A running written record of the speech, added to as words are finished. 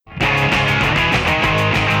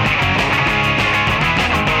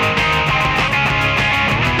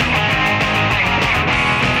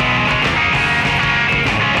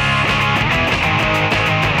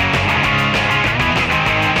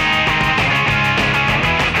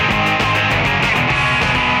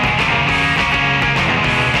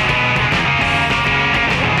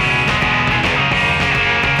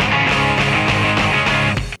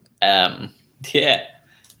Yeah,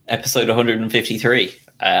 episode 153,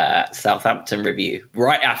 Southampton review.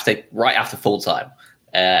 Right after full time.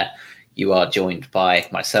 You are joined by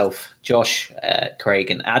myself, Josh, Craig,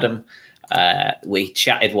 and Adam. We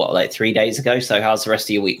chatted 3 days ago. So how's the rest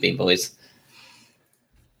of your week been, boys?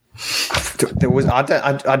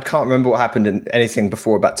 I can't remember what happened in anything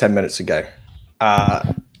before about 10 minutes ago.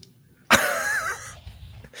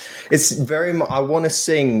 It's very much. I want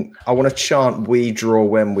to chant "We draw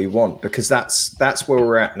when we want" because that's where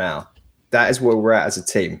we're at now. That is where we're at as a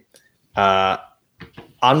team.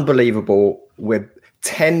 Unbelievable. We're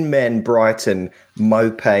 10 men. Brighton,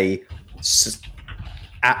 Mopé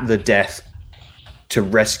at the death to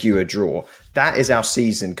rescue a draw. That is our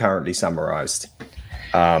season currently summarized.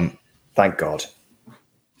 Thank God.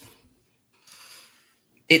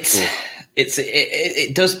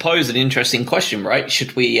 It does pose an interesting question, right?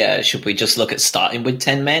 Should we just look at starting with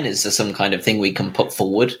 10 men? Is there some kind of thing we can put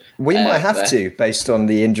forward? We might have to, based on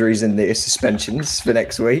the injuries and the suspensions for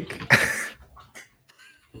next week.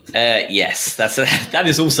 Yes, that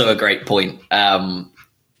is also a great point.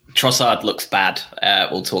 Trossard looks bad.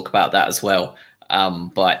 We'll talk about that as well.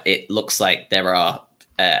 But it looks like there are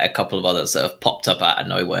a couple of others that have popped up out of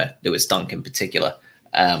nowhere. Lewis Dunk in particular.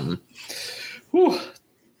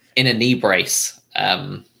 In a knee brace,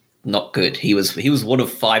 not good. He was one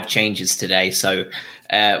of 5 changes today. So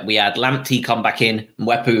we had Lamptey come back in,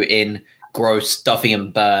 Mwepu in, Gross, Duffy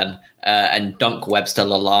and Byrne, and Dunk, Webster,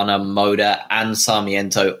 Lallana, Moda, and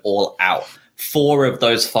Sarmiento all out. 4 of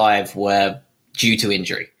those 5 were due to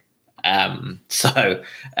injury. So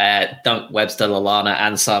Dunk, Webster, Lallana,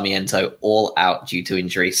 and Sarmiento all out due to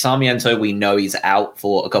injury. Sarmiento, we know he's out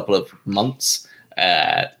for a couple of months,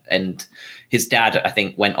 and his dad, I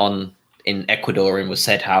think, went on in Ecuador and was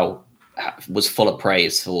full of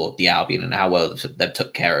praise for the Albion and how well they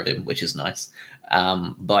took care of him, which is nice.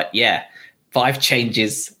 But yeah, 5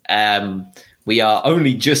 changes. We are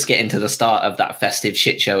only just getting to the start of that festive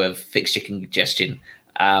shit show of fixture congestion.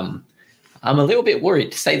 I'm a little bit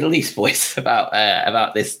worried, to say the least, boys,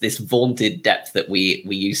 about this vaunted depth that we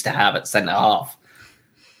used to have at centre half.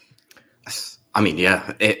 I mean,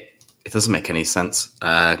 yeah, it doesn't make any sense.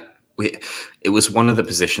 It was one of the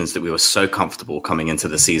positions that we were so comfortable coming into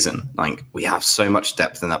the season. Like, we have so much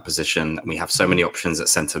depth in that position, and we have so many options at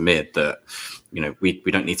centre mid that, we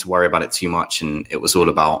don't need to worry about it too much. And it was all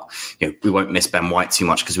about, we won't miss Ben White too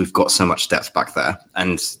much because we've got so much depth back there.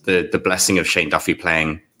 And the blessing of Shane Duffy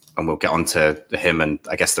playing, and we'll get on to him and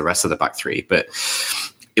I guess the rest of the back three, but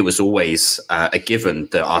it was always a given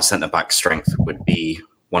that our centre back strength would be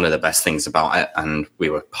one of the best things about it, and we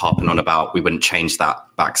were harping on about we wouldn't change that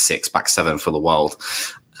back 6, back 7 for the world.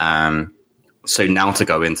 So now to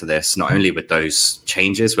go into this, not only with those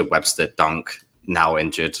changes with Webster, Dunk now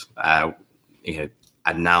injured, and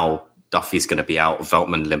now Duffy's going to be out,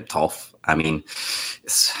 Veltman limped off. I mean,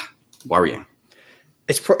 it's worrying.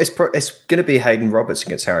 It's going to be Hayden Roberts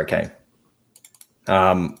against Harry Kane.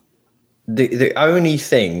 The only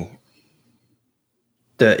thing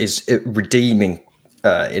that is redeeming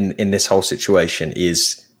in this whole situation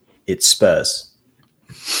is it's Spurs.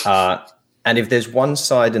 And if there's one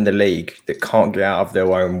side in the league that can't get out of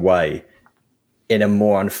their own way in a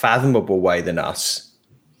more unfathomable way than us,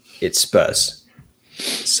 it's Spurs.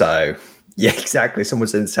 So, yeah, exactly. Someone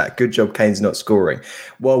said in the chat, good job Kane's not scoring.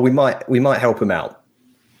 Well, we might help him out.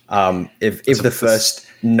 If the first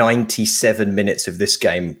 97 minutes of this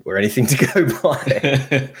game were anything to go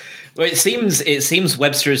by. Well, it seems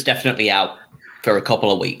Webster is definitely out for a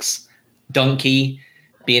couple of weeks. Donkey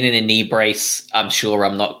being in a knee brace, I'm sure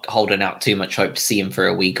I'm not holding out too much hope to see him for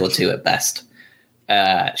a week or 2 at best.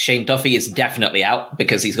 Shane Duffy is definitely out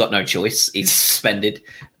because he's got no choice. He's suspended.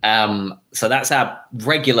 So that's our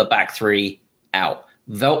regular back 3 out.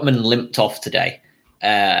 Veltman limped off today.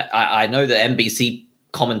 I know that NBC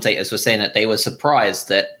commentators were saying that they were surprised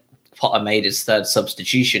that Potter made his 3rd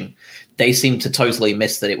substitution. They seemed to totally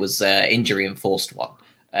miss that it was injury enforced one.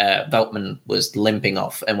 Veltman was limping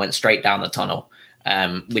off and went straight down the tunnel,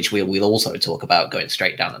 which we'll also talk about going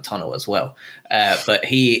straight down the tunnel as well. But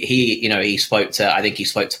he spoke to, I think he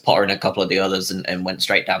spoke to Potter and a couple of the others and went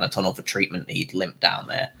straight down the tunnel for treatment. He'd limped down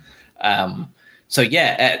there. So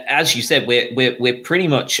yeah, as you said, we're pretty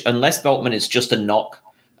much, unless Veltman is just a knock,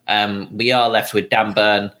 we are left with Dan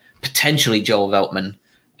Burn, potentially Joel Veltman,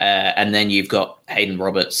 and then you've got Hayden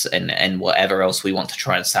Roberts and whatever else we want to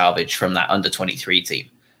try and salvage from that under-23 team.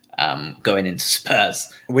 Going into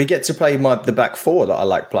Spurs. We get to play the back 4 that I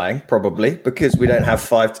like playing, probably, because we don't have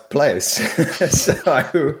 5 players.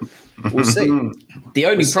 So We'll see. The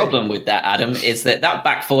only problem with that, Adam, is that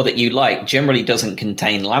back four that you like generally doesn't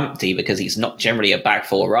contain Lamptey because he's not generally a back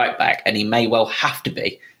four right back, and he may well have to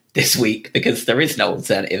be this week because there is no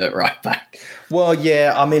alternative at right back. Well,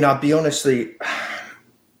 yeah, I mean, I'll be honestly,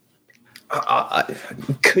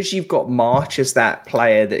 because you've got March as that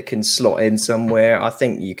player that can slot in somewhere, I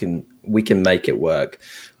think we can make it work.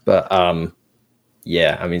 But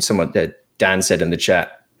yeah, I mean, Dan said in the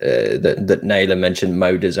chat that Naylor mentioned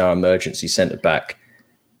Mode as our emergency centre back.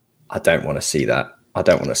 I don't want to see that. I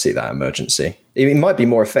don't want to see that emergency. He might be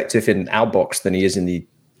more effective in our box than he is in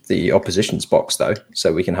the opposition's box, though.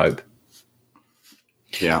 So we can hope.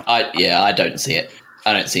 Yeah, I don't see it.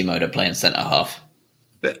 I don't see Moda playing centre half.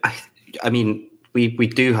 But I mean, we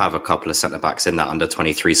do have a couple of centre backs in that under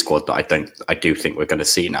 23 squad that I do think we're going to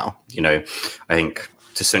see now. You know, I think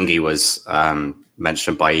Tsungi was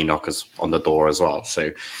mentioned by Enoch as on the door as well.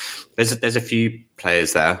 So there's a few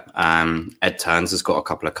players there. Ed Turns has got a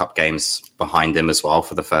couple of cup games behind him as well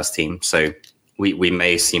for the first team. So we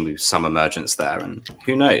may see some emergence there, and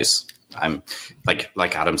who knows?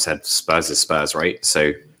 Like Adam said, Spurs is Spurs, right?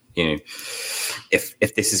 So, you know, if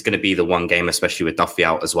this is going to be the one game, especially with Duffy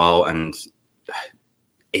out as well, and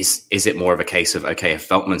is it more of a case of, okay, if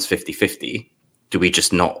Veltman's 50-50, do we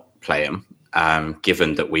just not play him?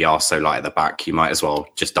 Given that we are so light at the back, you might as well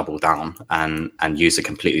just double down and use a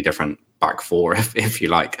completely different back four if you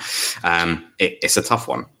like. It's a tough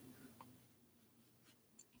one.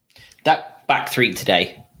 That back three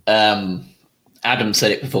today, Adam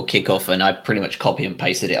said it before kickoff, and I pretty much copy and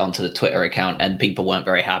pasted it onto the Twitter account, and people weren't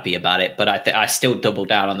very happy about it. But I still double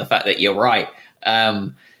down on the fact that you're right.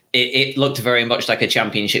 It looked very much like a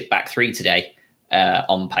championship back three today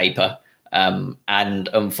on paper. And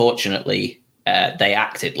unfortunately, they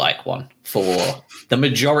acted like one for the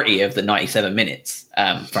majority of the 97 minutes,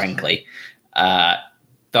 frankly.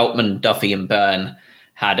 Veltman, Duffy and Byrne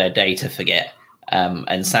had a day to forget.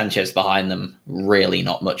 And Sanchez behind them, really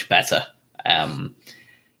not much better.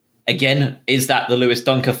 Again, is that the Lewis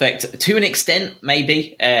Dunk effect? To an extent,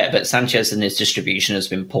 maybe. But Sanchez and his distribution has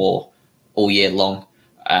been poor all year long.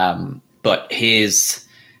 But his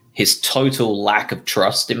total lack of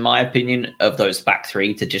trust, in my opinion, of those back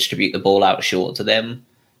three to distribute the ball out short to them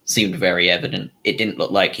seemed very evident. It didn't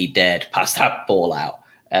look like he dared pass that ball out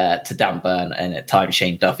to Dan Burn and at times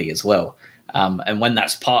Shane Duffy as well. And when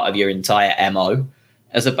that's part of your entire MO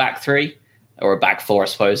as a back three, or a back four, I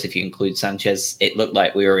suppose, if you include Sanchez, it looked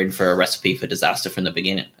like we were in for a recipe for disaster from the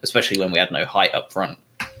beginning, especially when we had no height up front.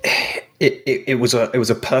 It was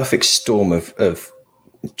a perfect storm of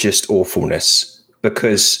just awfulness,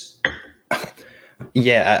 because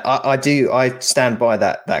yeah, I stand by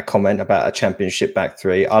that comment about a championship back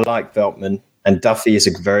three. I like Veltman, and Duffy is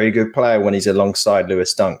a very good player when he's alongside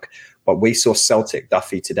Lewis Dunk, but we saw Celtic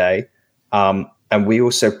Duffy today, and we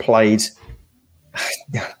also played.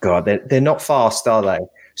 God, they're not fast, are they?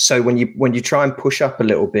 So when you try and push up a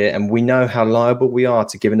little bit, and we know how liable we are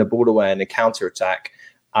to giving the ball away in a counter attack,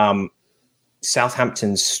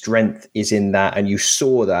 Southampton's strength is in that, and you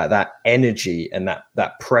saw that energy and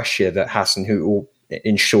that pressure that Hasenhüttl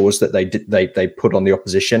ensures that they put on the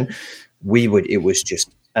opposition. It was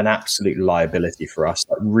just an absolute liability for us.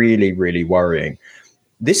 Like, really, really worrying.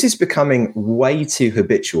 This is becoming way too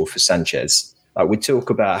habitual for Sanchez. Like, we talk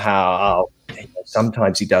about how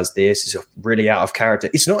sometimes he does this. It's really out of character.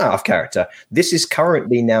 It's not out of character. This is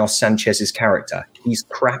currently now Sanchez's character. He's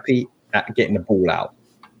crappy at getting the ball out.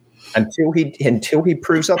 Until he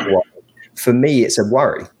proves otherwise, for me, it's a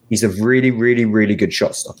worry. He's a really, really, really good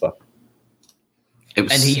shot stopper. And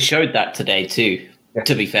he showed that today too, yeah.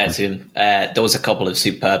 To be fair to him. There was a couple of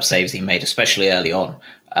superb saves he made, especially early on.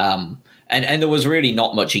 And there was really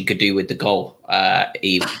not much he could do with the goal.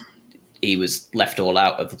 He was left all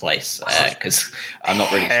out of the place because I'm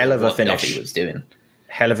not really sure what Duffy was doing.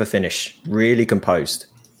 Hell of a finish. Really composed.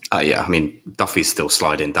 Yeah, I mean, Duffy's still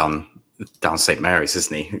sliding down St. Mary's,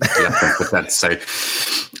 isn't he? So,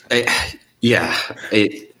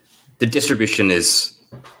 the distribution is,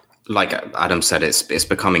 like Adam said, it's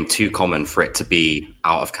becoming too common for it to be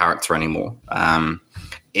out of character anymore.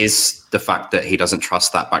 Is the fact that he doesn't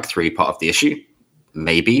trust that back three part of the issue?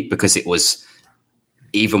 Maybe, because it was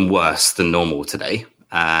even worse than normal today.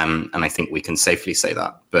 And I think we can safely say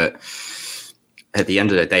that. But at the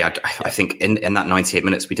end of the day, I think in that 98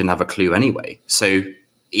 minutes, we didn't have a clue anyway. So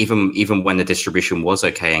even when the distribution was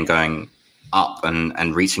okay and going up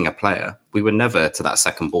and reaching a player, we were never to that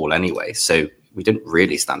second ball anyway. So we didn't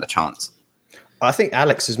really stand a chance. I think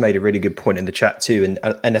Alex has made a really good point in the chat too.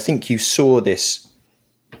 And I think you saw this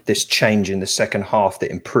change in the second half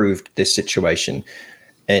that improved this situation.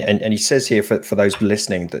 And he says here for those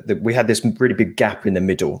listening that we had this really big gap in the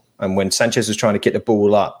middle. And when Sanchez was trying to get the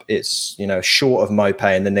ball up, it's, short of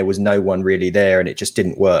Maupay, and then there was no one really there and it just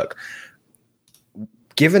didn't work.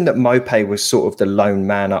 Given that Maupay was sort of the lone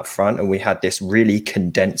man up front and we had this really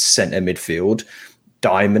condensed centre midfield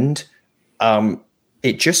diamond,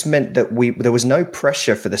 it just meant that there was no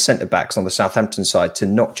pressure for the centre backs on the Southampton side to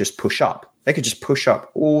not just push up. They could just push up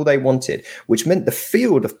all they wanted, which meant the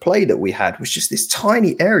field of play that we had was just this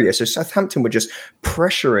tiny area. So Southampton were just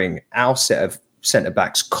pressuring our set of centre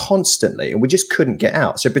backs constantly, and we just couldn't get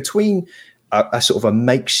out. So between a sort of a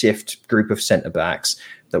makeshift group of centre backs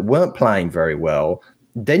that weren't playing very well,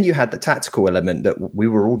 then you had the tactical element that we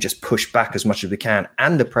were all just pushed back as much as we can,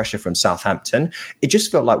 and the pressure from Southampton. It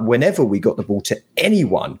just felt like whenever we got the ball to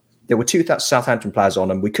anyone, there were two Southampton players on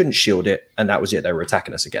them. We couldn't shield it, and that was it. They were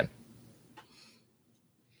attacking us again.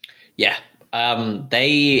 Yeah,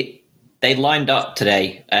 they lined up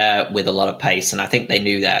today with a lot of pace, and I think they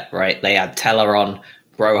knew that, right? They had Teller on,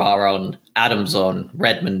 Broha on, Adams on,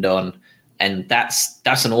 Redmond on, and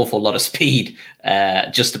that's an awful lot of speed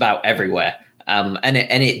just about everywhere. And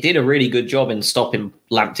it did a really good job in stopping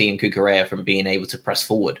Lamptey and Cucurella from being able to press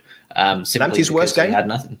forward. Lamptey's worst game? Had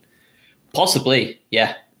nothing. Possibly,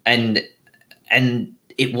 yeah. And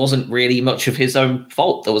it wasn't really much of his own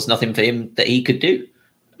fault. There was nothing for him that he could do.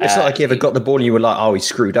 It's not like he ever got the ball and you were like, oh, he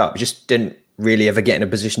screwed up. He just didn't really ever get in a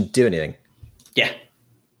position to do anything. Yeah.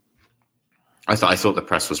 I thought the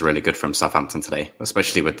press was really good from Southampton today,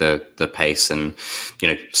 especially with the pace. And,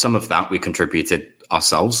 some of that we contributed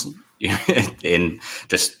ourselves in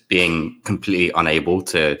just being completely unable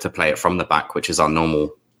to play it from the back, which is our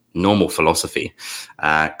normal philosophy.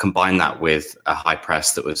 Combine that with a high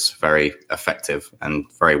press that was very effective and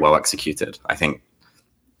very well executed. I think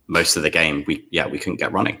most of the game, we couldn't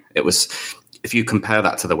get running. It was, if you compare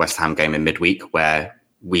that to the West Ham game in midweek, where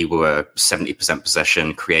we were 70%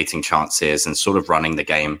 possession, creating chances and sort of running the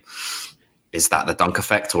game, is that the Dunk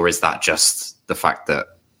effect, or is that just the fact that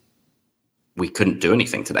we couldn't do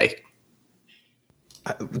anything today?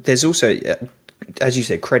 There's also, as you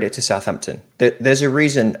said, credit to Southampton. There's a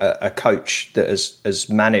reason a coach that has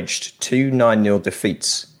managed 2 9-0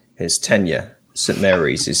 defeats in his tenure, St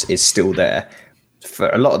Mary's, is still there. For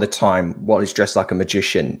a lot of the time, while he's dressed like a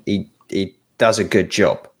magician, he does a good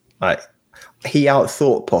job. He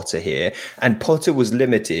outthought Potter here, and Potter was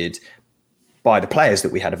limited by the players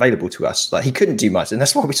that we had available to us. He couldn't do much, and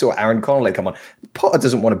that's why we saw Aaron Connolly come on. Potter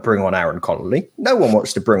doesn't want to bring on Aaron Connolly. No one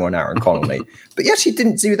wants to bring on Aaron Connolly. But he actually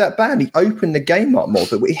didn't do that bad. He opened the game up more,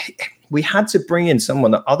 but we had to bring in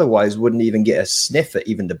someone that otherwise wouldn't even get a sniff at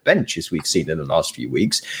even the bench, as we've seen in the last few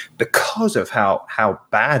weeks, because of how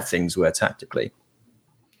bad things were tactically.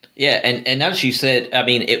 Yeah, and as you said, I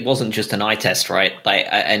mean, it wasn't just an eye test, right?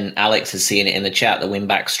 And Alex has seen it in the chat. The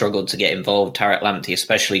wing-back struggled to get involved. Tariq Lamptey,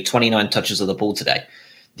 especially 29 touches of the ball today.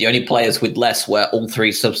 The only players with less were all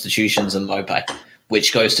 3 substitutions and Maupay,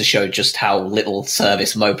 which goes to show just how little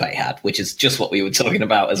service Maupay had, which is just what we were talking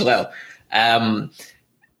about as well.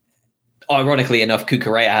 Ironically enough,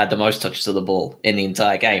 Cucurella had the most touches of the ball in the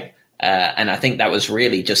entire game. And I think that was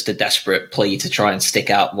really just a desperate plea to try and stick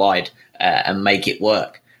out wide and make it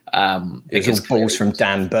work. It was all balls from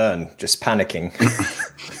Dan Burn, just panicking.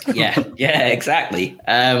 yeah, exactly.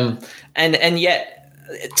 And yet,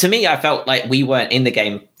 to me, I felt like we weren't in the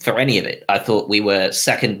game for any of it. I thought we were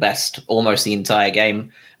second best almost the entire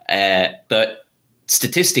game, but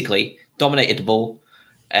statistically dominated the ball,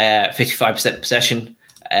 55% possession,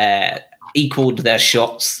 equaled their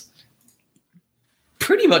shots,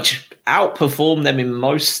 pretty much outperformed them in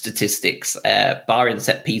most statistics, barring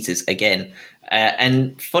set pieces again.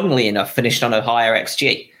 And funnily enough, finished on a higher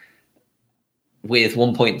XG with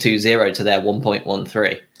 1.20 to their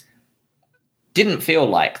 1.13. Didn't feel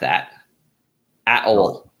like that at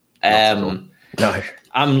all. No.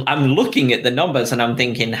 I'm looking at the numbers and I'm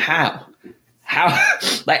thinking, how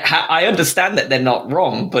I understand that they're not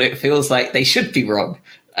wrong, but it feels like they should be wrong,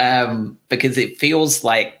 because it feels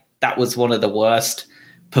like that was one of the worst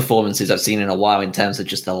performances I've seen in a while in terms of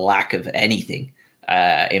just the lack of anything.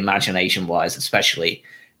 Imagination wise, especially.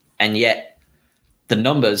 And yet the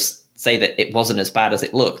numbers say that it wasn't as bad as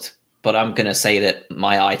it looked, but I'm going to say that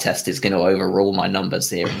my eye test is going to overrule my numbers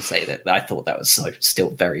here and say that I thought that was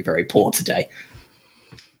still very, very poor today.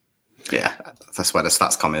 Yeah, that's where the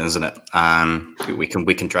stats come in, isn't it?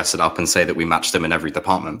 We can dress it up and say that we matched them in every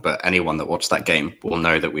department, but anyone that watched that game will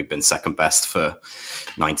know that we've been second best for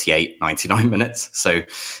 98, 99 minutes. So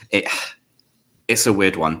it's a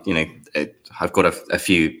weird one. I've got a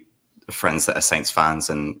few friends that are Saints fans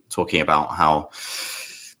and talking about how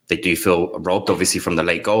they do feel robbed, obviously, from the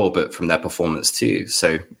late goal, but from their performance too.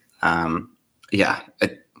 So,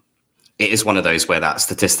 it is one of those where that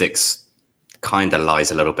statistics kind of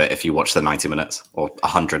lies a little bit if you watch the 90 minutes, or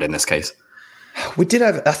 100 in this case. We did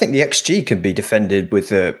have, I think the XG can be defended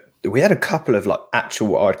with we had a couple of like actual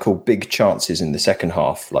what I'd call big chances in the second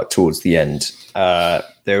half, like towards the end.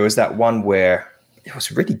 There was that one where it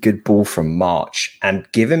was a really good ball from March, and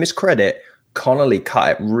give him his credit, Connolly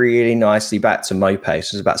cut it really nicely back to Mope. So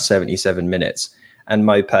it was about 77 minutes, and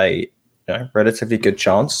Mope, relatively good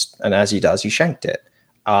chance, and as he does, he shanked it.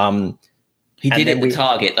 He did it with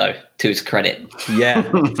target though, to his credit. Yeah,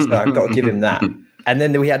 so I've got to give him that. And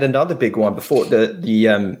then we had another big one before the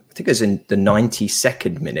I think it was in the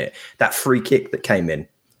 92nd minute, that free kick that came in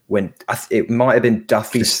when it might have been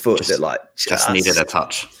Duffy's foot that just needed a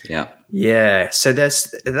touch. Yeah. Yeah. So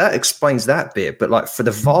that explains that bit. But like for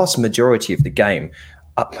the vast majority of the game,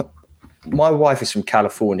 my wife is from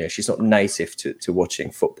California. She's not native to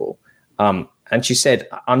watching football. And she said,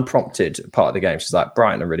 unprompted, part of the game, she's like,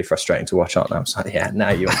 Brighton are really frustrating to watch, aren't they? I was like, yeah, now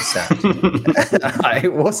you understand.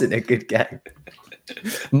 It wasn't a good game.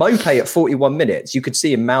 Mope at 41 minutes, you could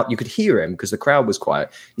see him out, you could hear him because the crowd was quiet.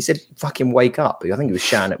 He said, fucking wake up. I think he was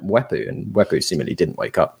shouting at Mwepu, and Mwepu seemingly didn't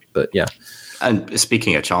wake up. But yeah. And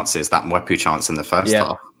speaking of chances, that Mwepu chance in the first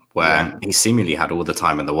half, where he seemingly had all the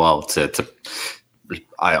time in the world to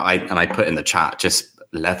I put in the chat, just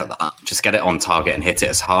leather that, just get it on target and hit it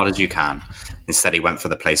as hard as you can. Instead, he went for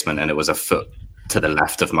the placement, and it was a foot to the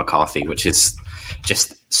left of McCarthy, which is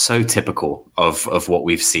just so typical of what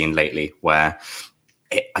we've seen lately, where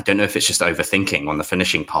I don't know if it's just overthinking on the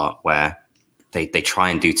finishing part, where they try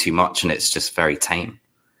and do too much and it's just very tame.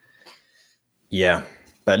 Yeah,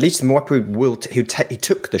 but at least Mwepu he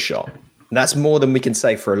took the shot. And that's more than we can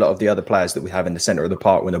say for a lot of the other players that we have in the centre of the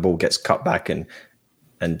park when the ball gets cut back and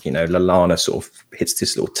Lallana sort of hits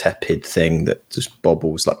this little tepid thing that just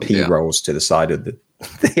bobbles like rolls to the side of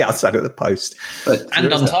the outside of the post.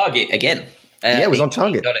 And on target again. It was on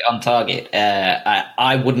target. He got it on target.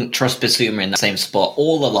 I wouldn't trust Bissouma in that same spot,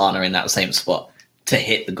 or Lallana in that same spot to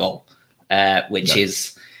hit the goal, which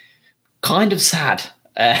is kind of sad.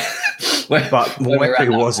 But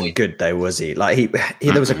Mwepu wasn't good though, was he? Like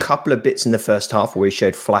there was a couple of bits in the first half where he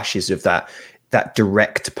showed flashes of that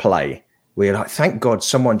direct play. We're like, thank God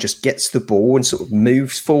someone just gets the ball and sort of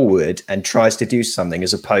moves forward and tries to do something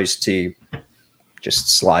as opposed to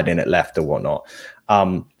just sliding it left or whatnot.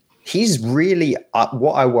 He's really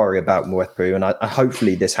what I worry about Mwepu, and I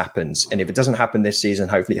hopefully this happens. And if it doesn't happen this season,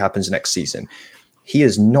 hopefully it happens next season. He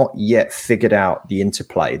has not yet figured out the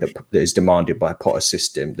interplay that is demanded by Potter's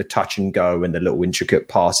system, the touch and go and the little intricate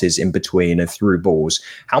passes in between and through balls.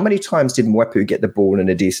 How many times did Mwepu get the ball in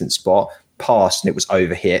a decent spot, passed, and it was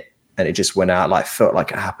overhit, and it just went out? Felt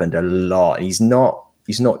like it happened a lot. He's not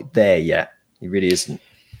there yet. He really isn't.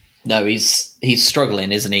 No, he's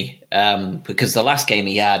struggling, isn't he? Because the last game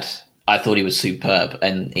he had, I thought he was superb,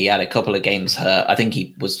 and he had a couple of games hurt. I think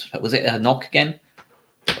was it a knock again?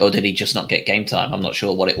 Or did he just not get game time? I'm not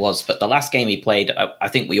sure what it was. But the last game he played, I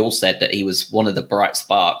think we all said that he was one of the bright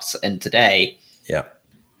sparks. And today,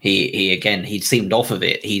 he seemed off of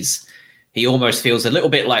it. He almost feels a little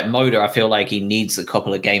bit like Moda. I feel like he needs a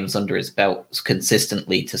couple of games under his belt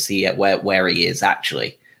consistently to see where he is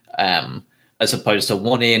actually. As opposed to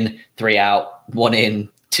 1 in, 3 out, 1 in,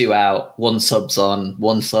 2 out, 1 subs on,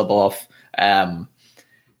 1 sub off. A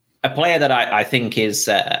player that I think is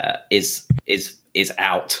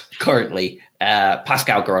out currently.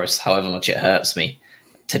 Pascal Gross, however much it hurts me,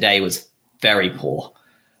 today was very poor.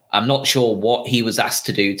 I'm not sure what he was asked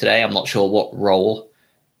to do today. I'm not sure what role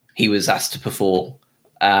he was asked to perform.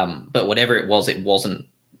 But whatever it wasn't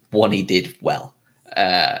one he did well.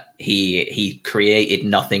 He created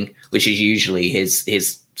nothing, which is usually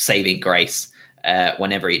his saving grace.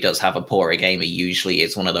 Whenever he does have a poorer game, he usually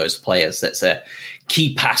is one of those players that's a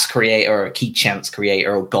key pass creator or a key chance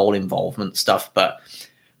creator or goal involvement stuff. But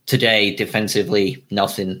today, defensively,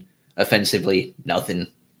 nothing. Offensively, nothing.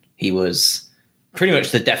 He was pretty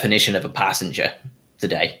much the definition of a passenger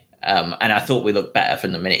today. And I thought we looked better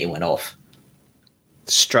from the minute he went off.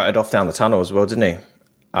 Strutted off down the tunnel as well, didn't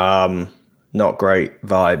he? Not great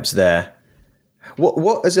vibes there.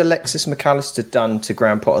 What has Alexis McAllister done to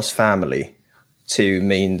Graham Potter's family to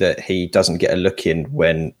mean that he doesn't get a look in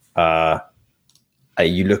when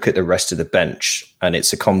you look at the rest of the bench? And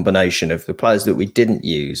it's a combination of the players that we didn't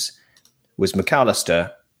use was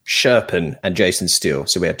McAllister, Sherpen, and Jason Steele.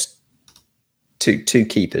 So we had two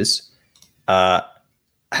keepers.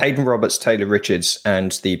 Hayden Roberts, Taylor Richards,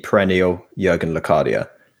 and the perennial Jurgen Locadia.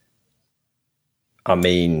 I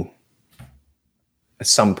mean, at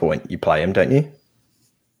some point you play him, don't you?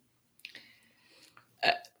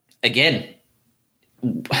 again,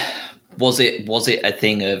 was it a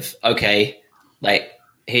thing of, okay, like,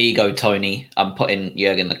 here you go, Tony, I'm putting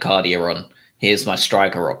Jurgen Locadia on. Here's my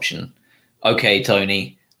striker option. Okay,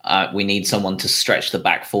 Tony, we need someone to stretch the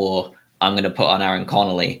back four. I'm going to put on Aaron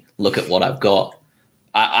Connolly. Look at what I've got.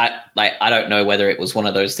 I don't know whether it was one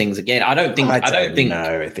of those things again. I don't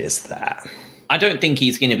know if it's that. I don't think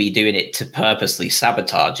he's going to be doing it to purposely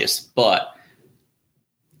sabotage us, but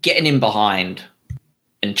getting in behind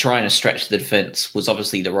and trying to stretch the defense was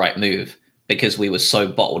obviously the right move because we were so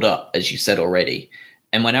bottled up, as you said already.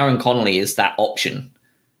 And when Aaron Connolly is that option,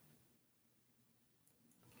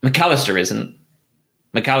 McAllister isn't.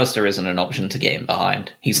 McAllister isn't an option to get in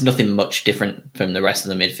behind. He's nothing much different from the rest of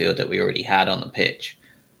the midfield that we already had on the pitch.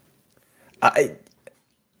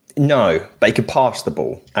 No, but he can pass the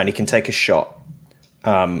ball and he can take a shot.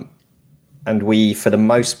 And we, for the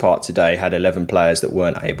most part today, had 11 players that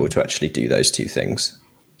weren't able to actually do those two things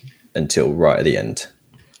until right at the end.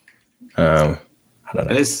 I don't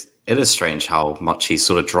know. It is strange how much he's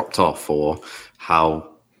sort of dropped off, or how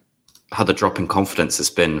the drop in confidence has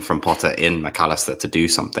been from Potter in McAllister to do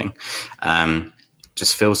something.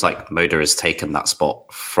 Just feels like Moda has taken that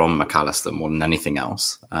spot from McAllister more than anything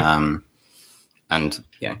else. And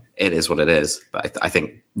yeah, it is what it is. But I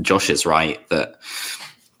think Josh is right that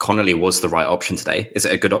Connolly was the right option today. Is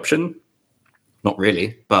it a good option? Not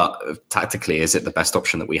really. But tactically, is it the best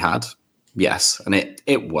option that we had? Yes. And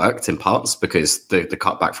it worked in parts because the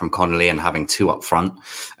cutback from Connolly and having two up front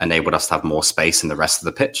enabled us to have more space in the rest of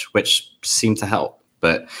the pitch, which seemed to help.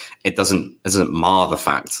 But it doesn't mar the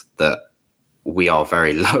fact that we are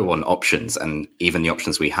very low on options, and even the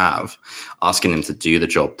options we have, asking them to do the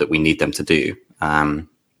job that we need them to do,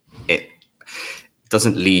 it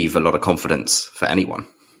doesn't leave a lot of confidence for anyone.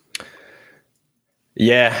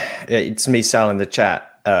 Yeah, it's me, Sal, in the chat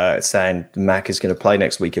saying Mac is going to play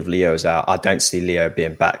next week if Leo's out. I don't see Leo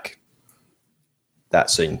being back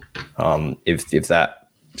that soon. If that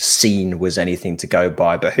scene was anything to go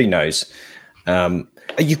by, but who knows?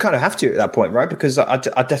 You kind of have to at that point, right? Because I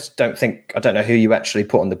just don't know who you actually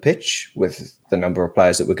put on the pitch with the number of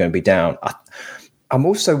players that were going to be down. I'm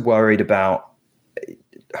also worried about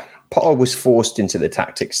Potter was forced into the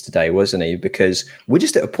tactics today, wasn't he? Because we're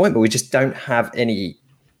just at a point where we just don't have any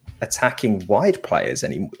attacking wide players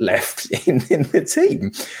any left in the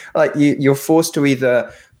team. Like you're forced to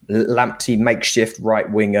either Lamptey makeshift right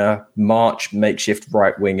winger, March makeshift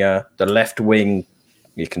right winger, the left wing.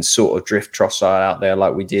 You can sort of drift Trossard out there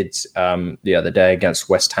like we did the other day against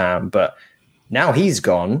West Ham, but now he's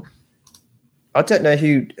gone. I don't know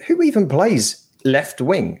who even plays left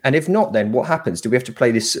wing, and if not, then what happens? Do we have to play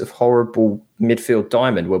this sort of horrible midfield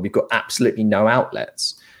diamond where we've got absolutely no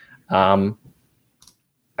outlets? And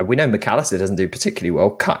we know McAllister doesn't do particularly well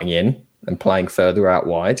cutting in and playing further out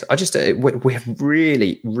wide. We're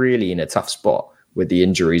really, really in a tough spot with the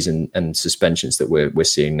injuries and suspensions that we're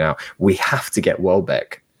seeing now. We have to get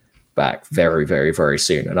Welbeck back very, very, very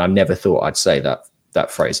soon. And I never thought I'd say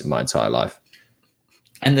that phrase in my entire life.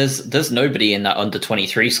 And there's nobody in that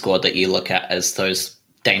under-23 squad that you look at as those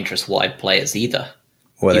dangerous wide players either.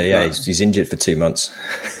 Well, he's injured for 2 months.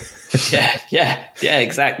 yeah,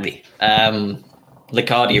 exactly.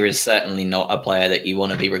 Locadia is certainly not a player that you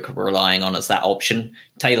want to be relying on as that option.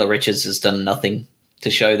 Taylor Richards has done nothing to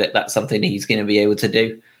show that that's something he's going to be able to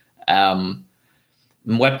do.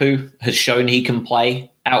 Mwepu has shown he can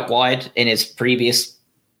play out wide in his previous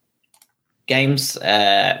games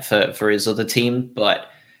for his other team, but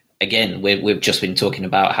again, we've just been talking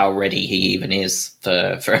about how ready he even is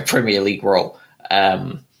for a Premier League role.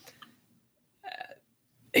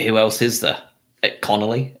 Who else is there?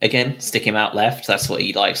 Connolly again, stick him out left. That's what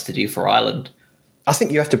he likes to do for Ireland. I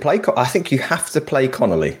think you have to play. I think you have to play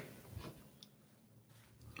Connolly.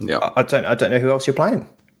 Yeah, I don't know who else you're playing.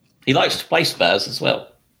 He likes to play Spurs as well.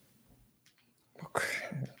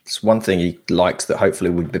 It's one thing he likes that hopefully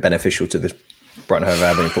would be beneficial to the Brighton Hove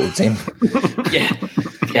Albion football team. Yeah.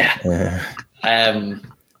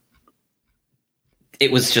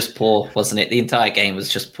 It was just poor, wasn't it? The entire game was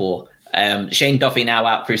just poor. Shane Duffy now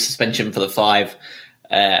out through suspension for the five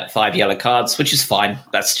yellow cards, which is fine.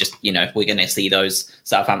 That's just, we're going to see those.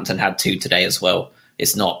 Southampton had 2 today as well.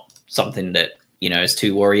 It's not something that, is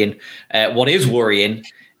too worrying. What is worrying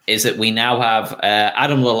is that we now have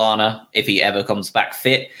Adam Lallana, if he ever comes back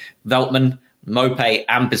fit, Veltman, Maupay,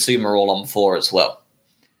 and Bissouma all on 4 as well.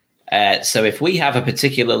 So if we have a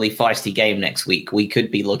particularly feisty game next week, we could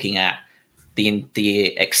be looking at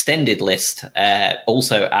the extended list,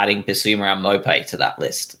 also adding Bissouma and Maupay to that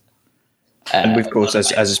list. And of course, as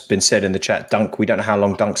has been said in the chat, Dunk, we don't know how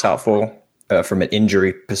long Dunk's out for from an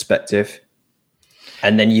injury perspective.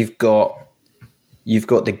 And then you've got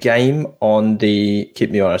the game on the,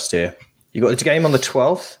 keep me honest here. You've got the game on the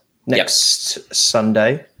 12th, next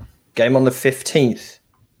Sunday, game on the 15th,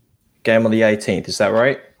 game on the 18th. Is that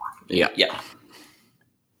right? Yeah. Yeah.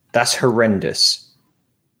 That's horrendous.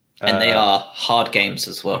 And they are hard games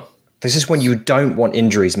as well. This is when you don't want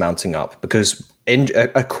injuries mounting up, because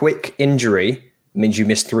a quick injury means you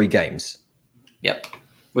miss 3 games. Yep.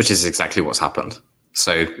 Which is exactly what's happened.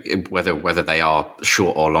 So whether they are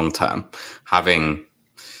short or long term, having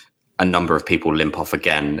a number of people limp off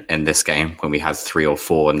again in this game when we had 3 or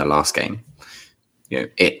 4 in the last game,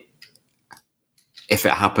 if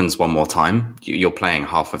it happens one more time, you're playing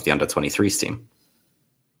half of the under-23s team.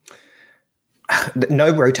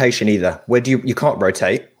 No rotation either. Where do you can't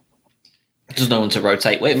rotate. There's no one to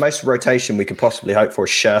rotate with. The most rotation we could possibly hope for is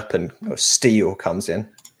Sherpen or Steele comes in.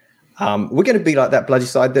 We're going to be like that bloody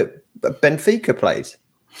side that Benfica played.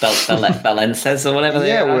 Belenenses or whatever.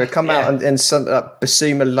 Yeah, we'll come out and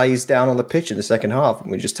Basuma lays down on the pitch in the second half, and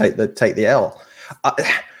we just take the L.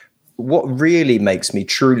 What really makes me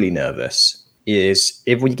truly nervous is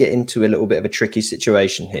if we get into a little bit of a tricky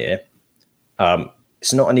situation here.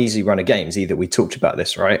 It's not an easy run of games either. We talked about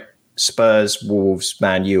this, right? Spurs, Wolves,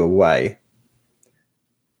 Man U away.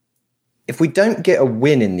 If we don't get a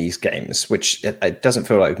win in these games, which it doesn't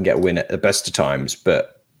feel like we can get a win at the best of times,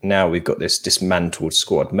 but now we've got this dismantled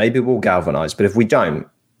squad, maybe we'll galvanise. But if we don't,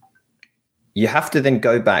 you have to then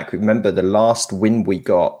go back. Remember, the last win we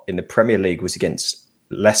got in the Premier League was against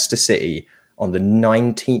Leicester City on the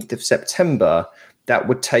 19th of September. That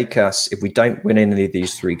would take us, if we don't win any of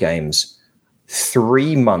these 3 games,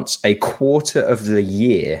 3 months, a quarter of the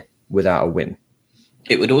year without a win.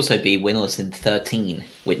 It would also be winless in 13,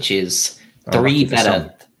 which is 3 better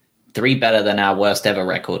than our worst ever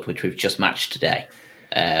record, which we've just matched today,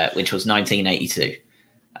 which was 1982.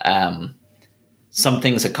 Some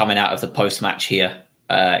things are coming out of the post-match here.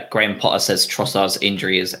 Graham Potter says Trossard's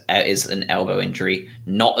injury is an elbow injury,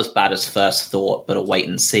 not as bad as first thought, but a wait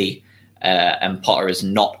and see. And Potter is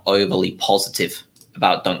not overly positive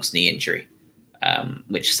about Dunk's knee injury,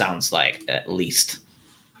 which sounds like at least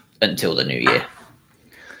until the new year.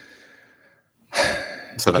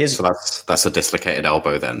 So that's a dislocated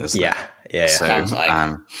elbow then, isn't it? Yeah. So, sounds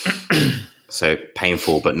like. So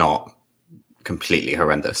painful, but not completely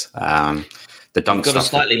horrendous. The Dunk got a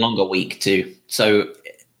slightly longer week too. So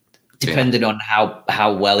depending on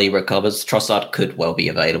how well he recovers, Trossard could well be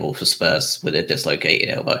available for Spurs with a dislocated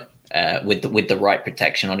elbow, with the right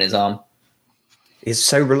protection on his arm. He's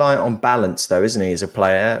so reliant on balance, though, isn't he, as a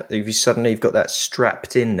player? If you've got that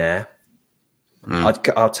strapped in there,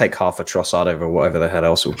 I'll take half a Trossard over whatever the hell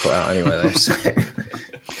else we'll put out anyway. Though, so.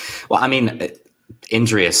 Well, I mean,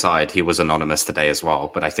 injury aside, he was anonymous today as well.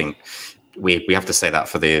 But I think we have to say that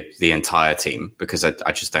for the entire team, because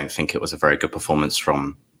I just don't think it was a very good performance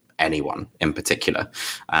from anyone in particular.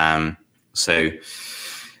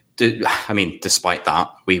 Despite that,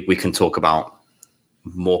 we can talk about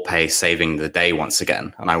Maupay saving the day once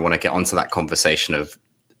again. And I want to get onto that conversation of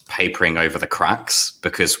papering over the cracks,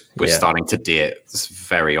 because we're starting to do it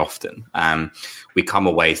very often. We come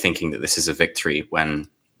away thinking that this is a victory when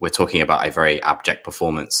we're talking about a very abject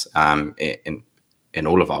performance in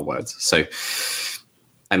all of our words. So,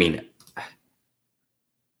 I mean,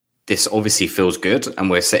 this obviously feels good, and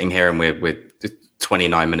we're sitting here and we're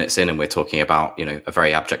 29 minutes in and we're talking about, a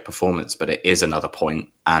very abject performance, but it is another point.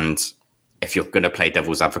 And if you're going to play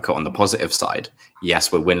devil's advocate on the positive side,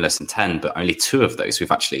 yes, we're winless in 10, but only 2 of those we've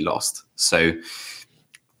actually lost. So,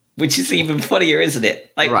 which is even funnier, isn't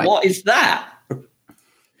it? Like, right. What is that?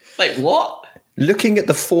 Like, what? Looking at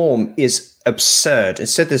the form is absurd. I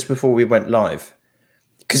said this before we went live.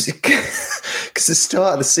 Because the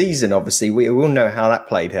start of the season, obviously, we all know how that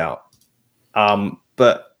played out.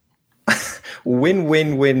 But win,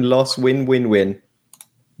 loss, win.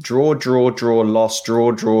 Draw, loss, draw,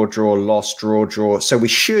 loss, draw. So we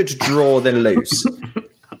should draw, then lose.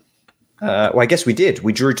 Well, I guess we did.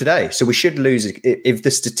 We drew today. So we should lose. If the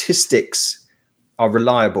statistics are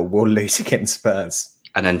reliable, we'll lose against Spurs.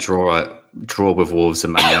 And then draw with Wolves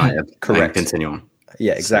and Man United. Correct. And continue on.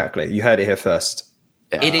 Yeah, exactly. You heard it here first.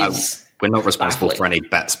 Yeah, it is. We're not responsible for any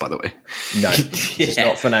bets, by the way. No, it's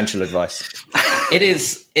not financial advice. It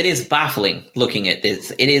is baffling looking at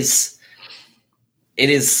this.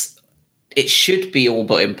 It should be all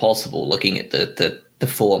but impossible looking at the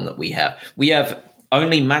form that we have. We have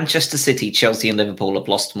only Manchester City, Chelsea, and Liverpool have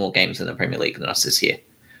lost more games in the Premier League than us this year.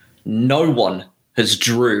 No one has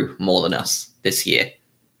drew more than us this year.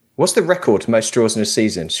 What's the record most draws in a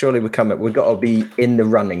season? Surely we've got to be in the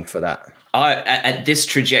running for that. At this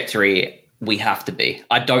trajectory, we have to be.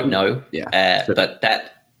 I don't know, but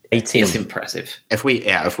that 18 is impressive. If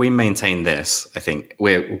we maintain this, I think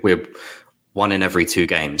we're 1 in every 2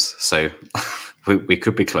 games. So we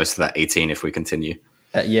could be close to that 18 if we continue.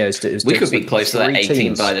 We could be close to that 18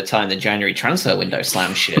 teams by the time the January transfer window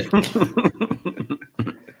slams shit.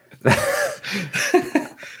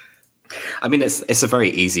 I mean, it's a very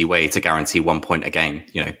easy way to guarantee 1 point a game,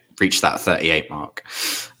 reach that 38 mark.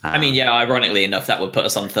 Ironically enough, that would put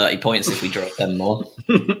us on 30 points if we drop them more.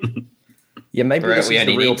 Yeah, maybe we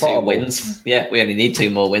only need 2 wins. Yeah, we only need 2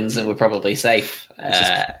 more wins and we're probably safe.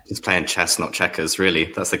 It's playing chess, not checkers, really.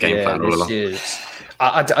 That's the game plan all along.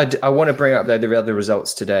 I want to bring up, though, the other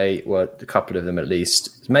results today, well, a couple of them at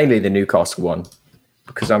least, mainly the Newcastle one,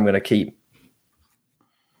 because I'm going to keep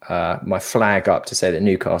my flag up to say that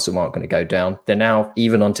Newcastle aren't going to go down. They're now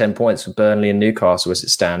even on 10 points for Burnley and Newcastle as it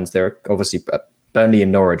stands. They're obviously Burnley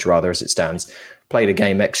and Norwich, rather, as it stands. Played a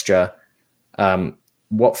game extra.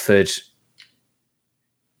 Watford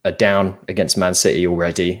are down against Man City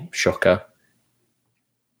already. Shocker.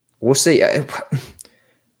 We'll see.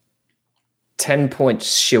 10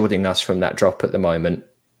 points shielding us from that drop at the moment.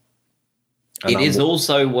 And it is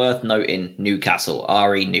also worth noting Newcastle,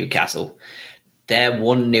 RE Newcastle. Their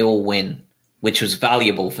 1-0 win, which was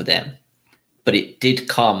valuable for them, but it did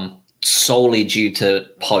come solely due to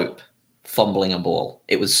Pope fumbling a ball.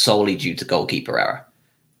 It was solely due to goalkeeper error.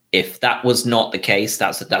 If that was not the case,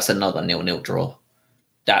 that's another 0-0 draw.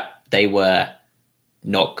 That they were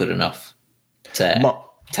not good enough to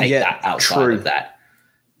take that outside of that,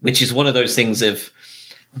 which is one of those things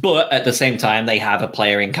but at the same time, they have a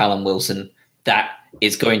player in Callum Wilson that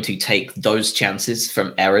is going to take those chances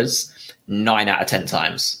from errors 9 out of 10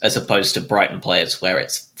 times, as opposed to Brighton players where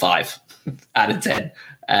it's 5 out of 10.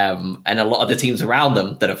 And a lot of the teams around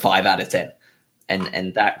them that are 5 out of 10.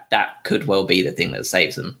 And that could well be the thing that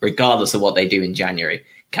saves them. Regardless of what they do in January,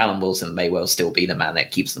 Callum Wilson may well still be the man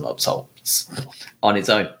that keeps them up on his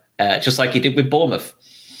own, just like he did with Bournemouth.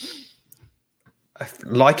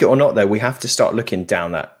 Like it or not, though, we have to start looking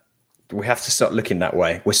down that. We have to start looking that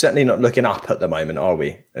way. We're certainly not looking up at the moment, are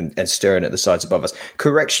we? And staring at the sides above us.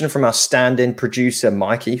 Correction from our stand-in producer,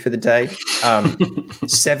 Mikey, for the day.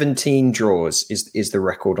 17 draws is the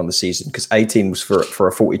record on the season, because 18 was for a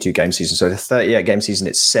 42-game season. So the 38-game season,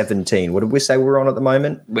 it's 17. What did we say we're on at the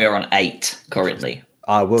moment? We're on 8 currently.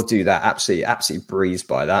 I will do that. Absolutely breezed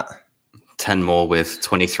by that. 10 more with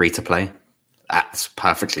 23 to play. That's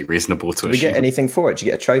perfectly reasonable to Did we get anything for it? Did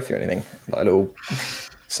you get a trophy or anything? Like a little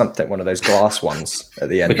something, one of those glass ones at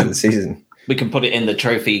the end of the season. We can put it in the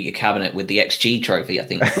trophy cabinet with the XG trophy, I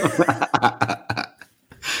think.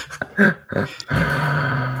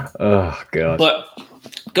 Oh, God. But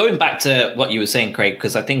going back to what you were saying, Craig,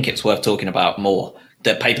 because I think it's worth talking about more,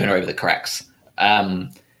 the papering over the cracks.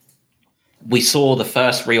 We saw the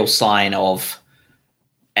first real sign of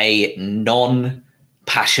a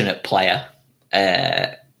non-passionate player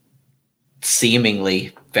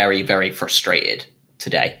seemingly very, very frustrated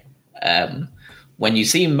today. When you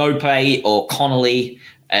see Maupay or Connolly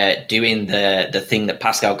doing the thing that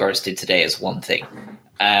Pascal Gross did today is one thing.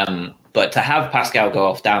 But to have Pascal go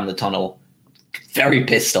off down the tunnel, very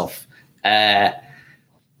pissed off.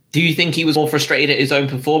 Do you think he was more frustrated at his own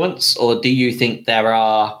performance, or do you think there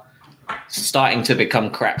are starting to become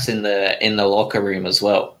cracks in the locker room as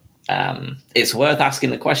well? It's worth asking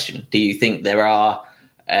the question. Do you think there are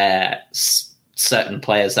certain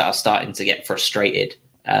players that are starting to get frustrated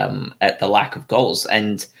at the lack of goals?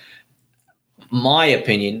 And my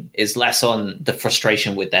opinion is less on the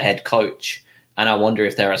frustration with the head coach. And I wonder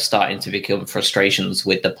if there are starting to become frustrations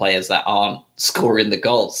with the players that aren't scoring the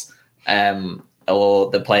goals, or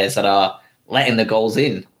the players that are letting the goals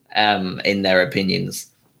in their opinions.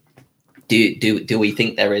 Do we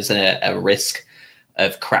think there is a risk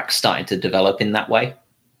of cracks starting to develop in that way?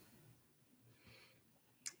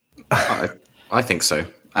 I think so.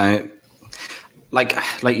 Like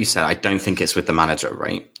you said, I don't think it's with the manager,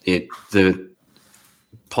 right? The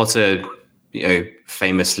Potter,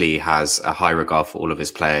 famously has a high regard for all of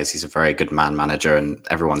his players. He's a very good man manager, and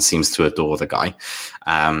everyone seems to adore the guy.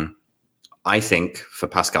 I think for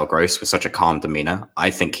Pascal Gross, with such a calm demeanor, I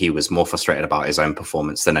think he was more frustrated about his own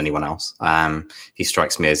performance than anyone else. He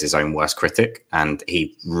strikes me as his own worst critic, and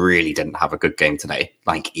he really didn't have a good game today,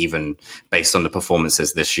 like even based on the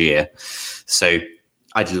performances this year. So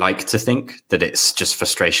I'd like to think that it's just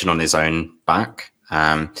frustration on his own back.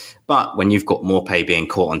 But when you've got Maupay being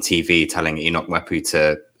caught on TV telling Enoch Mwepu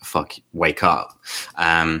to wake up,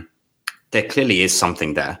 there clearly is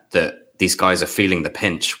something there that these guys are feeling the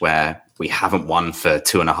pinch where we haven't won for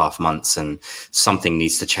 2.5 months and something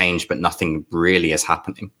needs to change, but nothing really is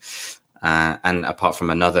happening. And apart from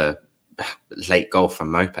another late goal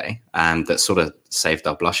from Mope, that sort of saved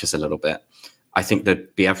our blushes a little bit, I think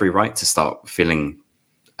there'd be every right to start feeling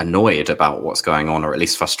annoyed about what's going on, or at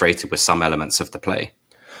least frustrated with some elements of the play.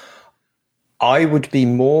 I would be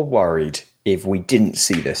more worried if we didn't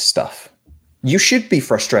see this stuff. You should be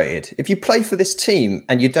frustrated. If you play for this team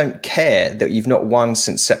and you don't care that you've not won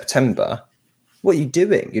since September, what are you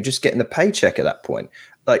doing? You're just getting the paycheck at that point.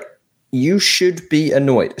 Like, you should be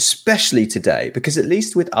annoyed, especially today, because at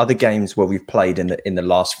least with other games where we've played in the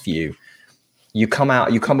last few, you come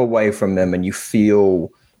away from them and you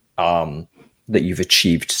feel that you've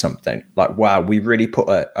achieved something. Like, wow, we really put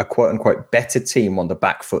a quote unquote better team on the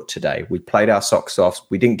back foot today. We played our socks off.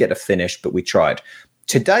 We didn't get a finish, but we tried.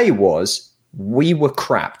 Today we were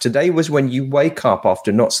crap. Today was when you wake up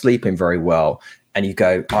after not sleeping very well and you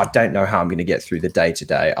go, I don't know how I'm going to get through the day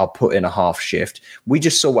today. I'll put in a half shift. We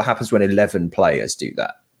just saw what happens when 11 players do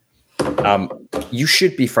that. You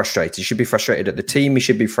should be frustrated. You should be frustrated at the team. You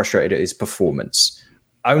should be frustrated at his performance.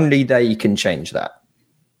 Only they can change that.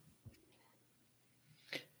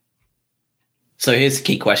 So here's the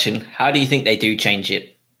key question. How do you think they do change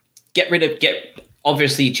it?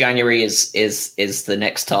 Obviously January is the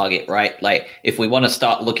next target, right? Like, if we want to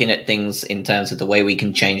start looking at things in terms of the way we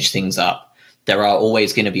can change things up, there are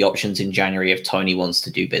always going to be options in January if Tony wants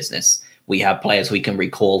to do business. We have players we can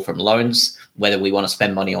recall from loans, whether we want to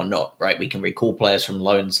spend money or not, right? We can recall players from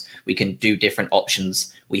loans. We can do different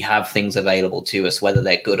options. We have things available to us, whether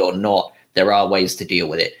they're good or not. There are ways to deal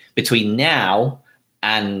with it. Between now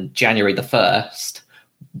and January the 1st,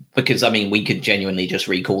 because, I mean, we could genuinely just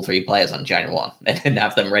recall 3 players on January 1 and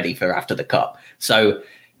have them ready for after the Cup. So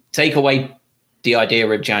take away the idea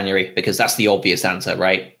of January, because that's the obvious answer,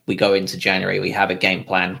 right? We go into January, we have a game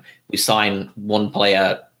plan. We sign one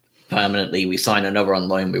player permanently, we sign another on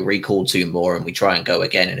loan, we recall 2 more, and we try and go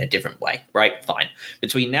again in a different way, right? Fine.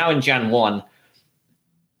 Between now and Jan 1,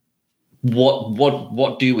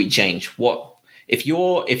 what do we change? What if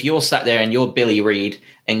you're sat there and you're Billy Reid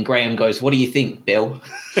and Graham goes, what do you think, Bill?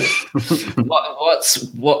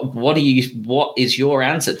 what is your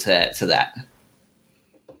answer to that?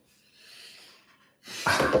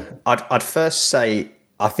 I'd first say,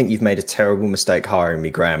 I think you've made a terrible mistake hiring me,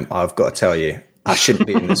 Graham. I've got to tell you, I shouldn't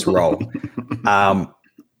be in this role. I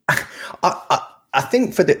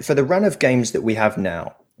think for the run of games that we have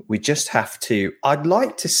now, we just have to, I'd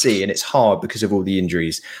like to see, and it's hard because of all the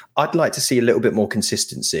injuries, I'd like to see a little bit more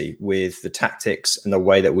consistency with the tactics and the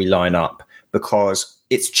way that we line up, because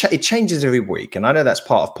it changes every week. And I know that's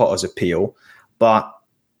part of Potter's appeal, but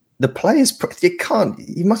the players,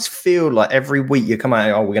 you must feel like every week you come out,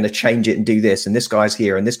 oh, we're going to change it and do this, and this guy's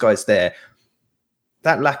here and this guy's there.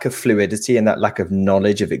 That lack of fluidity and that lack of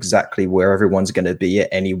knowledge of exactly where everyone's going to be at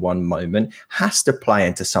any one moment has to play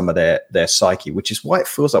into some of their psyche, which is why it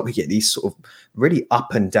feels like we get these sort of really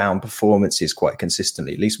up and down performances quite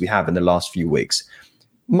consistently. At least we have in the last few weeks.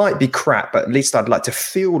 Might be crap, but at least I'd like to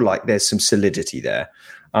feel like there's some solidity there.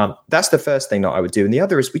 That's the first thing that I would do. And the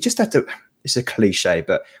other is we just have to, it's a cliche,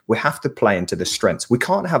 but we have to play into the strengths. We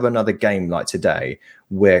can't have another game like today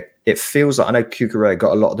where it feels like, I know Cucurella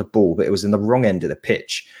got a lot of the ball, but it was in the wrong end of the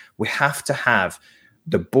pitch. We have to have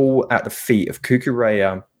the ball at the feet of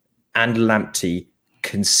Cucurella and Lamptey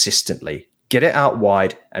consistently. Get it out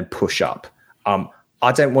wide and push up.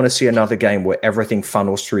 I don't want to see another game where everything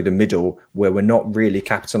funnels through the middle, where we're not really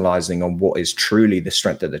capitalizing on what is truly the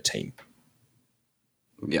strength of the team.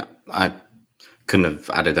 Yeah, I couldn't have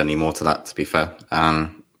added any more to that, to be fair.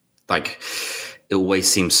 It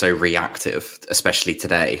always seems so reactive, especially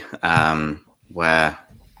today, where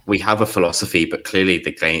we have a philosophy, but clearly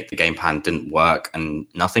the game plan didn't work and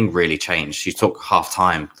nothing really changed. You talk half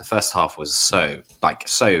time. The first half was so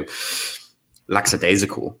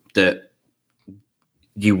lackadaisical that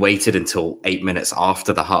you waited until 8 minutes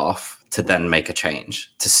after the half to then make a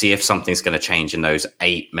change, to see if something's going to change in those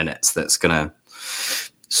 8 minutes that's going to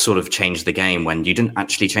sort of change the game, when you didn't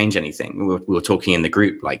actually change anything. We were talking in the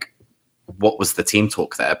group, like, what was the team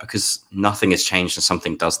talk there? Because nothing has changed and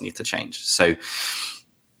something does need to change. So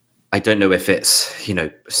I don't know if it's,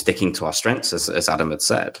 sticking to our strengths, as Adam had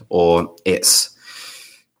said, or it's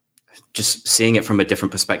just seeing it from a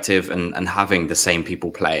different perspective and having the same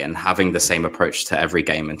people play and having the same approach to every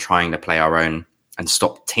game and trying to play our own and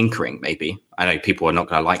stop tinkering. Maybe, I know people are not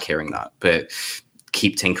going to like hearing that, but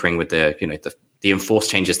keep tinkering with the enforced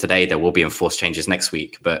changes today. There will be enforced changes next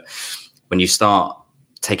week. But when you start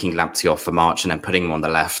taking Lamptey off for March and then putting him on the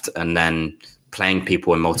left and then playing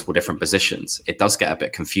people in multiple different positions, it does get a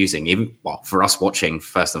bit confusing, even for us watching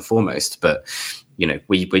first and foremost. But,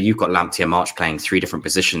 where you've got Lamptey and March playing 3 different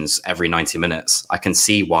positions every 90 minutes, I can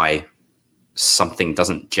see why something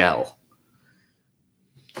doesn't gel.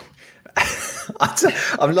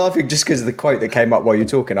 I'm laughing just because of the quote that came up while you're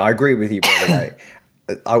talking. I agree with you, by the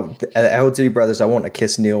way. LD Brothers, I want to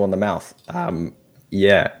kiss Neil on the mouth.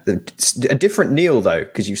 Yeah, a different Neil though,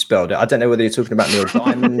 because you spelled it. I don't know whether you're talking about Neil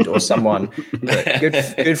Diamond or someone. But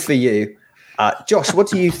good for you, Josh. What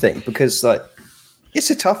do you think? Because like, it's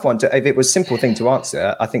a tough one. If it was a simple thing to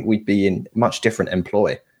answer, I think we'd be in much different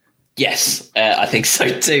employ. Yes, I think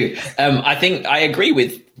so too. I think I agree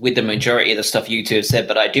with the majority of the stuff you two have said,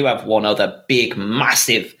 but I do have one other big,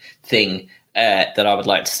 massive thing that I would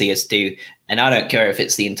like to see us do. And I don't care if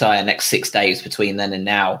it's the entire next 6 days between then and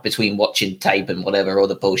now, between watching tape and whatever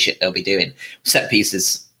other bullshit they'll be doing. Set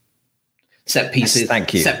pieces. Yes,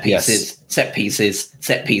 thank you. Set pieces. Yes.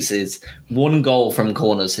 Set pieces. 1 goal from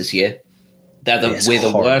corners this year. We're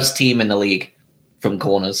the worst team in the league from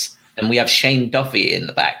corners. And we have Shane Duffy in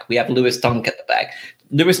the back. We have Lewis Dunk at the back.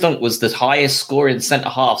 Lewis Dunk was the highest scoring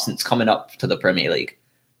centre-half since coming up to the Premier League.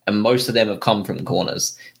 And most of them have come from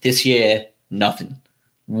corners. This year, nothing.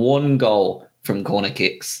 1 goal from corner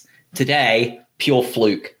kicks. Today, pure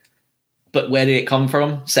fluke. But where did it come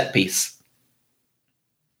from? Set piece.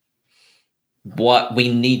 What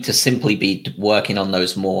we need to simply be working on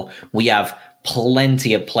those more. We have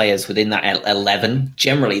plenty of players within that 11,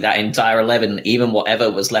 generally that entire 11, even whatever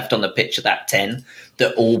was left on the pitch of that 10,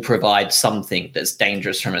 that all provide something that's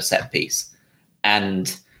dangerous from a set piece.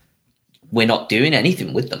 And we're not doing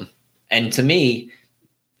anything with them. And to me,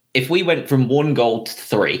 if we went from 1 goal to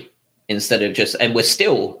 3 instead of just, and we're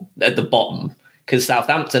still at the bottom because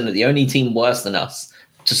Southampton are the only team worse than us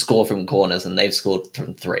to score from corners, and they've scored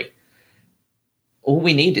from 3. All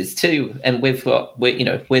we need is 2, and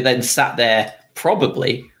we're then sat there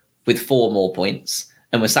probably with 4 more points,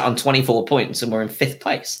 and we're sat on 24 points, and we're in 5th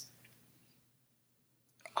place.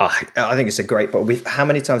 I think it's a great, but how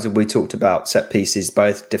many times have we talked about set pieces,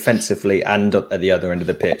 both defensively and at the other end of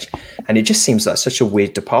the pitch? And it just seems like such a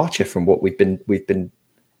weird departure from what we've been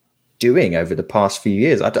doing over the past few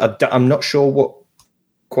years. I'm not sure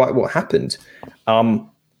what happened.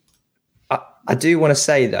 I do want to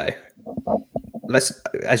say though,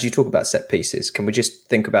 as you talk about set pieces, can we just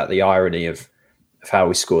think about the irony of how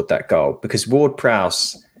we scored that goal? Because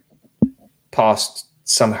Ward-Prowse passed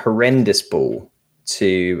some horrendous ball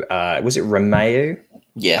to was it Romeo?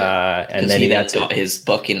 Yeah, and then he got his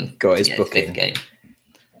booking. Got his booking game,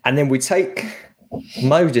 and then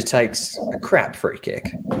Moda takes a crap free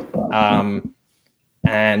kick,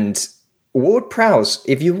 and Ward-Prowse.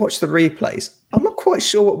 If you watch the replays, I'm not quite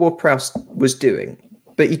sure what Ward-Prowse was doing,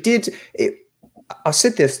 but he did it. I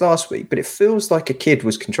said this last week, but it feels like a kid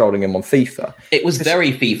was controlling him on FIFA. It was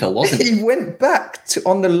very FIFA, wasn't it? He went back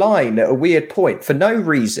on the line at a weird point for no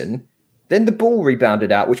reason. Then the ball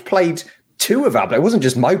rebounded out, which played 2 of our players. It wasn't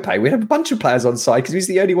just Mope. We had a bunch of players on side because he was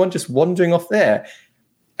the only one just wandering off there.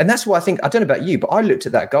 And that's why I don't know about you, but I looked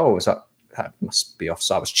at that goal. I was like, that must be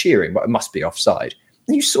offside. I was cheering, but it must be offside.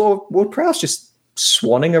 And you saw Ward-Prowse just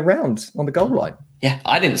swanning around on the goal line. Yeah,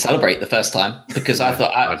 I didn't celebrate the first time because I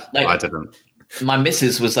thought I didn't. My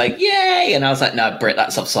missus was like, yay! And I was like, no, Britt,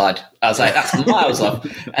 that's offside. I was like, that's miles off.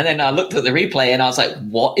 And then I looked at the replay and I was like,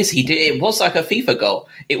 what is he doing? It was like a FIFA goal.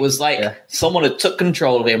 It was like someone had took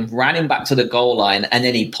control of him, ran him back to the goal line, and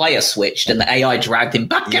then he player switched and the AI dragged him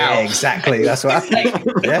back out. Yeah, exactly. That's what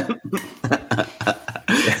happened. Yeah.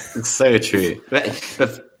 It's so true.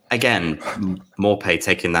 But again, Morpay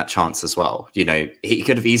taking that chance as well. You know, he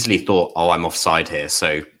could have easily thought, oh, I'm offside here,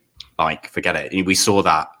 so forget it. We saw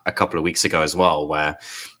that a couple of weeks ago as well, where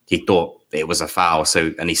he thought it was a foul,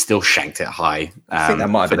 and he still shanked it high. I think that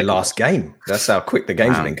might have been the last game. That's how quick the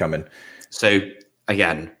games have been coming. So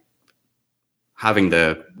again, having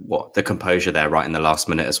the composure there right in the last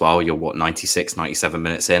minute as well. You're 96, 97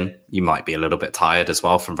 minutes in. You might be a little bit tired as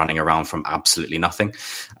well from running around from absolutely nothing.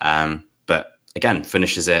 But again,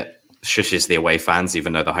 finishes it, shushes the away fans,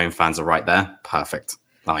 even though the home fans are right there. Perfect.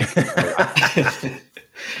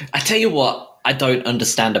 I tell you what I don't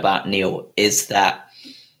understand about Neil is that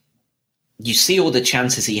you see all the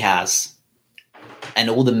chances he has and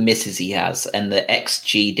all the misses he has and the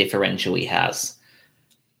XG differential he has.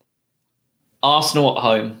 Arsenal at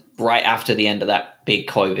home right after the end of that big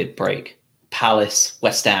COVID break. Palace,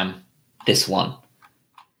 West Ham, this one.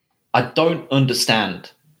 I don't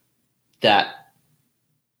understand that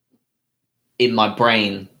in my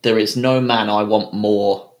brain there is no man I want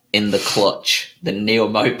more in the clutch than Neil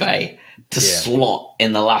Maupay to slot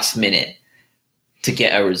in the last minute to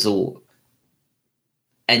get a result.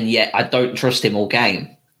 And yet I don't trust him all game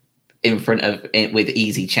in front of with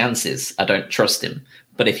easy chances. I don't trust him.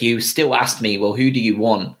 But if you still asked me, well, who do you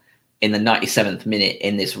want in the 97th minute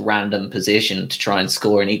in this random position to try and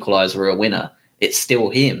score an equaliser or a winner, it's still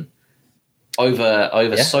him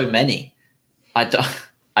over so many. I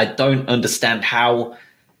don't understand how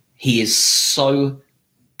he is so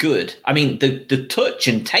good. I mean, the touch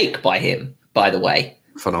and take by him, by the way,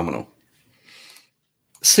 phenomenal,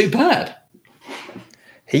 superb.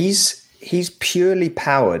 He's purely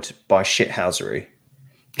powered by shithousery.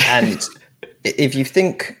 And if you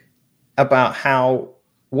think about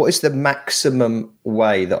what is the maximum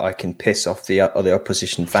way that I can piss off the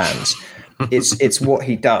opposition fans, it's what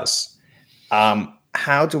he does.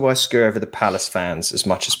 How do I screw over the Palace fans as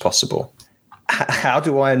much as possible? How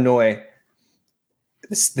do I annoy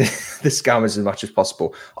the Scammers as much as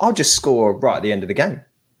possible? I'll just score right at the end of the game.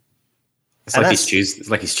 It's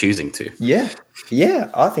like he's choosing to. Yeah,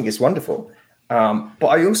 I think it's wonderful. But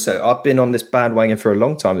I've been on this bandwagon for a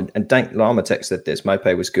long time, and Dank Larmatech said this.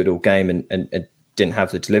 Maupay was good all game and didn't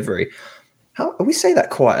have the delivery. We say that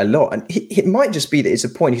quite a lot, and it might just be that it's a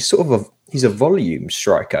point. He's a volume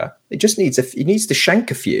striker. He needs to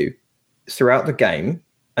shank a few throughout the game,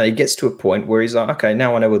 and he gets to a point where he's like, okay,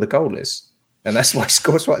 now I know where the goal is, and that's why he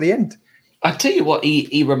scores right at the end. I tell you what,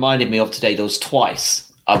 he reminded me of today. There was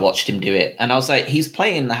twice I watched him do it, and I was like, he's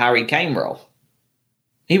playing the Harry Kane role.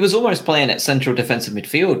 He was almost playing at central defensive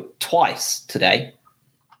midfield twice today.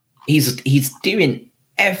 He's doing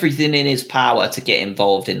everything in his power to get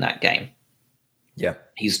involved in that game. Yeah.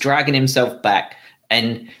 He's dragging himself back.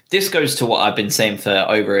 And this goes to what I've been saying for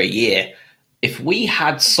over a year. If we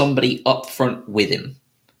had somebody up front with him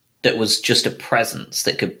that was just a presence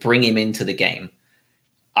that could bring him into the game,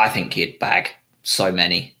 I think he'd bag so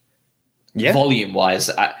many. Yeah. Volume-wise,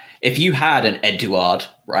 if you had an Eduard,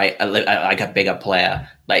 right, like a bigger player,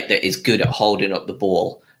 like that is good at holding up the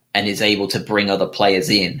ball and is able to bring other players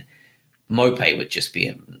in, Maupay would just be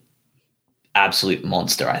an absolute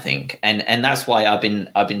monster, I think. And that's why I've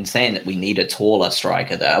been saying that we need a taller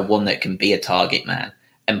striker, one that can be a target man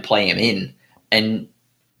and play him in. And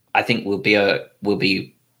I think we'll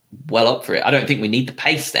be well up for it. I don't think we need the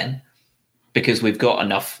pace then, because we've got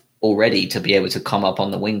enough already to be able to come up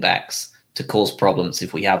on the wing backs to cause problems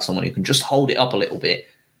if we have someone who can just hold it up a little bit.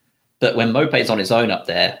 But when Maupay's on his own up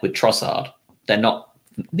there with Trossard,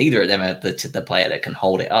 neither of them are the player that can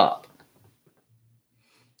hold it up.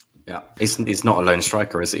 Yeah, he's not a lone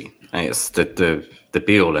striker, is he? It's the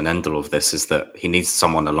be all and end all of this is that he needs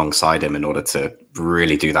someone alongside him in order to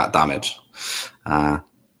really do that damage.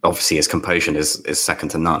 Obviously, his composure is second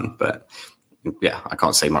to none, but yeah, I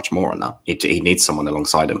can't say much more on that. He needs someone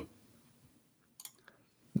alongside him.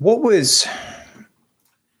 What was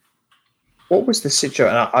the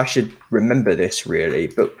situation? I should remember this really,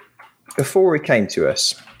 but before he came to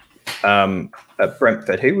us at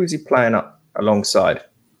Brentford, who was he playing up alongside?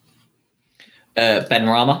 Ben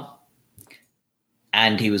Rama,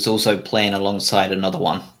 and he was also playing alongside another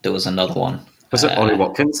one. There was another one. Was it Ollie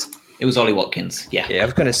Watkins? It was Ollie Watkins. Yeah. I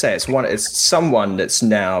was going to say it's someone that's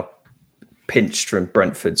now pinched from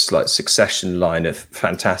Brentford's succession line of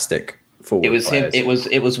fantastic forward players.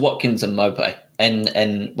 It was Watkins and Maupay,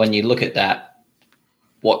 and when you look at that,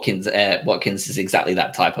 Watkins is exactly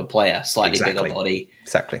that type of player. Slightly bigger body,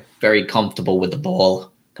 exactly, very comfortable with the ball,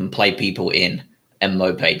 can play people in, and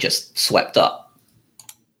Maupay just swept up.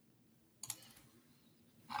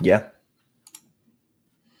 Yeah.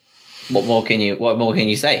 What more can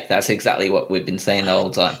you say? That's exactly what we've been saying the whole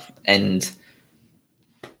time. And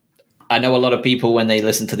I know a lot of people, when they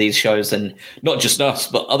listen to these shows, and not just us,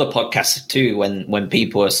 but other podcasts too, when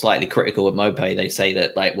people are slightly critical of Maupay, they say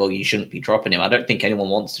that you shouldn't be dropping him. I don't think anyone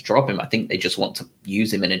wants to drop him. I think they just want to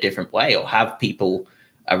use him in a different way or have people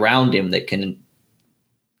around him that can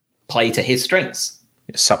play to his strengths.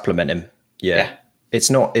 Supplement him. Yeah. It's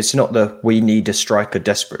not we need a striker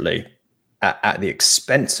desperately at the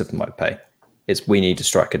expense of Maupay. It's we need a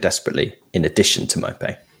striker desperately in addition to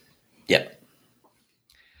Maupay. Yep.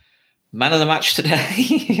 Man of the match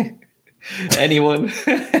today. Anyone?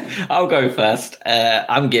 I'll go first.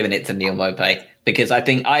 I'm giving it to Neal Maupay because I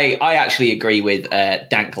think I actually agree with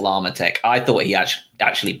Dank Larmatech. I thought he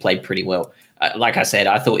actually played pretty well. Like I said,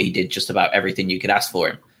 I thought he did just about everything you could ask for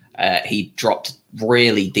him. He dropped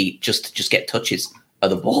really deep just to get touches of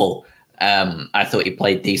the ball. I thought he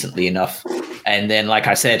played decently enough. And then, like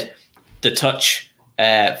I said, the touch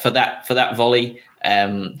for that volley,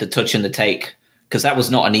 the touch and the take, because that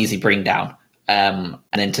was not an easy bring down. And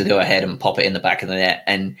then to go ahead and pop it in the back of the net,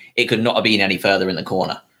 and it could not have been any further in the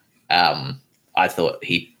corner. I thought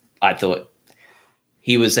he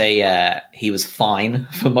was fine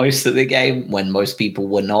for most of the game when most people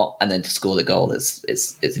were not, and then to score the goal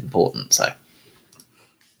is important. So,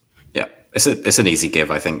 yeah, It's an easy give,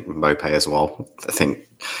 I think. Mope as well. I think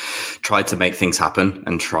tried to make things happen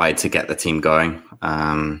and tried to get the team going.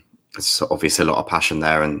 There's obviously a lot of passion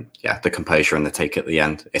there, and the composure and the take at the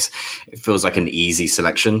end. It feels like an easy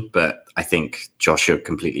selection, but I think Josh, you're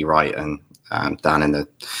completely right, and Dan in the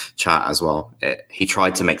chat as well. He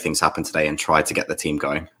tried to make things happen today and tried to get the team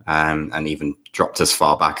going, and even dropped as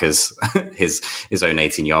far back as his own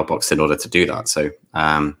 18-yard box in order to do that. So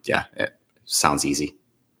it sounds easy.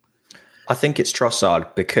 I think it's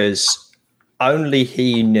Trossard, because only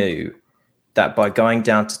he knew that by going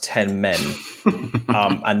down to 10 men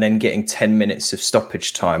and then getting 10 minutes of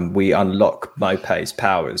stoppage time, we unlock Mope's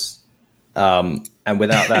powers. And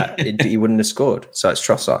without that, he wouldn't have scored. So it's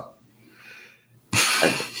Trossard.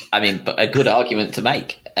 I mean, but a good argument to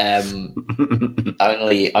make.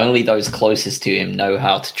 Only those closest to him know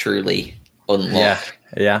how to truly unlock.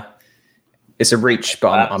 Yeah. It's a reach,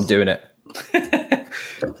 but I'm doing it.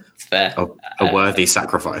 It's fair. A worthy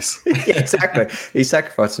sacrifice. Yeah, exactly. He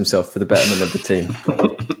sacrificed himself for the betterment of the team.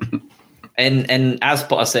 And as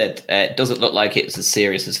Potter said, it doesn't look like it's as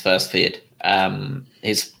serious as first feared.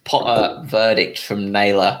 His Potter verdict from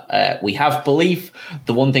Naylor, we have belief.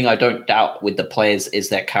 The one thing I don't doubt with the players is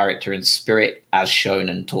their character and spirit, as shown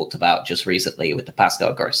and talked about just recently with the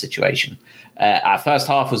Pascal Gross situation. Our first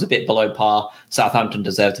half was a bit below par. Southampton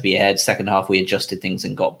deserved to be ahead. Second half, we adjusted things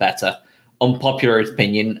and got better. Unpopular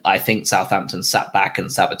opinion, I think Southampton sat back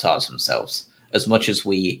and sabotaged themselves. As much as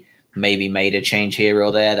we maybe made a change here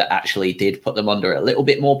or there that actually did put them under a little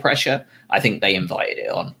bit more pressure, I think they invited it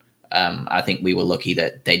on. I think we were lucky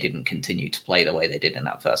that they didn't continue to play the way they did in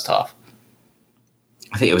that first half.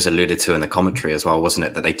 I think it was alluded to in the commentary as well, wasn't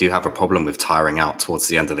it? That they do have a problem with tiring out towards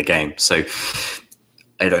the end of the game. So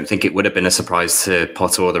I don't think it would have been a surprise to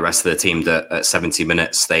Potter or the rest of the team that at 70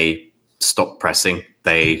 minutes they stopped pressing.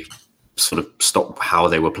 They sort of stopped how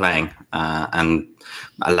they were playing and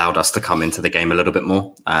allowed us to come into the game a little bit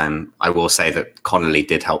more. I will say that Connolly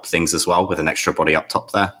did help things as well with an extra body up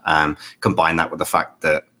top there. Combine that with the fact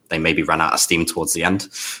that they maybe ran out of steam towards the end.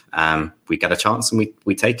 We get a chance and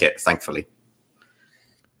we take it, thankfully.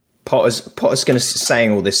 Potter's going to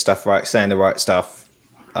saying all this stuff, right? Saying the right stuff.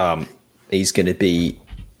 He's going to be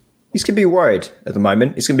worried at the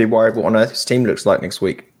moment. He's going to be worried what on earth his team looks like next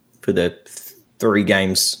week for the 3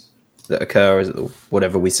 games that occur,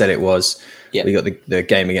 whatever we said it was. Yep. We got the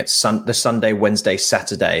game against the Sunday, Wednesday,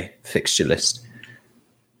 Saturday fixture list.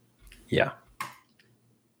 Yeah.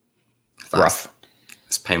 Rough.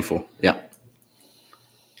 It's painful. Yeah.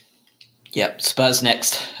 Yep. Spurs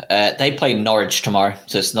next. They play Norwich tomorrow,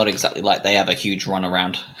 so it's not exactly like they have a huge run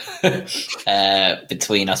around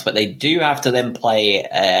between us, but they do have to then play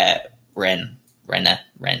Rennes.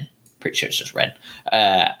 Pretty sure it's just Rennes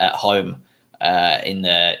at home in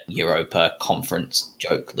the Europa Conference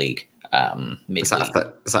Joke League. Is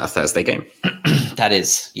that a Thursday game? That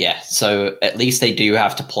is, yeah. So at least they do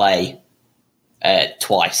have to play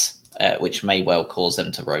twice, which may well cause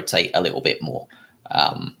them to rotate a little bit more.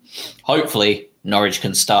 Hopefully, Norwich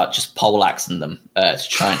can start just poleaxing them to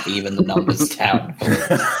try and even the numbers down.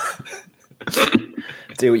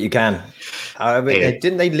 Do what you can.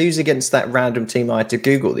 Didn't they lose against that random team I had to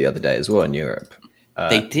Google the other day as well in Europe?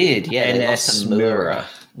 They did, yeah. NS Mura.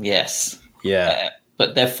 Yes. Yeah.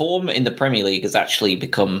 But their form in the Premier League has actually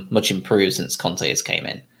become much improved since Conte has came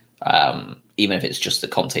in, even if it's just the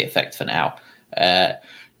Conte effect for now.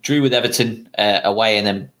 Drew with Everton away and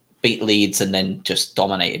then beat Leeds and then just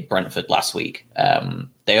dominated Brentford last week.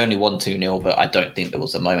 They only won 2-0, but I don't think there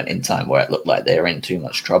was a moment in time where it looked like they were in too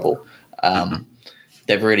much trouble.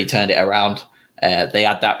 They've really turned it around. They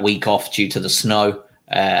had that week off due to the snow.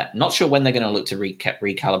 Not sure when they're going to look to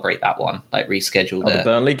recalibrate that one, like reschedule the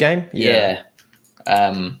Burnley game. Yeah.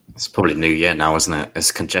 It's probably New Year now, isn't it?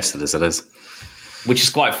 As congested as it is. Which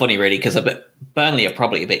is quite funny, really, because Burnley are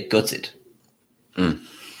probably a bit gutted.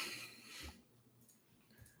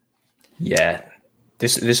 Yeah,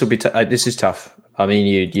 this will be. This is tough. I mean,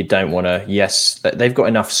 you don't want to. Yes, they've got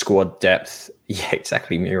enough squad depth. Yeah,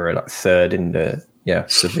 exactly. Mura like 3rd in the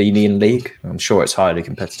Slovenian league. I'm sure it's highly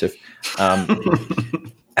competitive.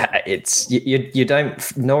 It's you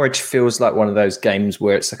don't. Norwich feels like one of those games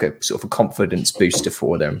where it's like a sort of a confidence booster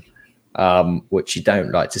for them, which you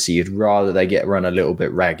don't like to see. You'd rather they get run a little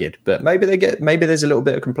bit ragged, but maybe there's a little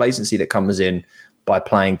bit of complacency that comes in by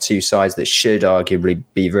playing 2 sides that should arguably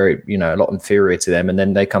be very, a lot inferior to them, and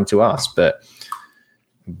then they come to us. But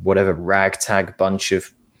whatever ragtag bunch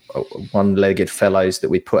of one-legged fellows that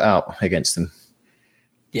we put out against them.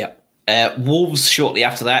 Yeah. Wolves shortly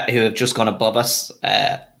after that, who have just gone above us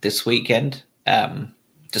this weekend,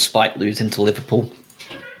 despite losing to Liverpool.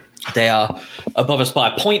 They are above us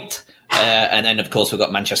by a point. And then, of course, we've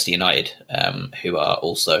got Manchester United, who are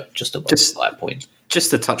also just above 5 points. Just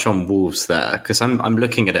to touch on Wolves there, because I'm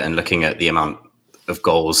looking at it and looking at the amount of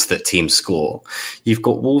goals that teams score. You've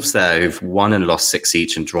got Wolves there who've won and lost 6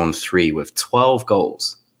 each and drawn 3 with 12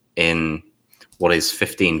 goals in what is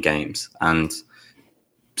 15 games. And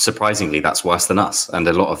surprisingly, that's worse than us and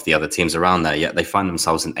a lot of the other teams around there, yet they find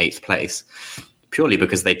themselves in 8th place purely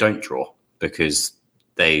because they don't draw, because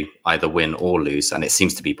they either win or lose, and it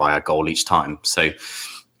seems to be by a goal each time. So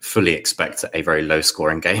fully expect a very low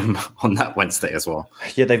scoring game on that Wednesday as well.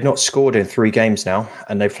 Yeah, they've not scored in 3 games now,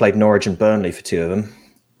 and they've played Norwich and Burnley for 2 of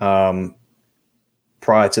them.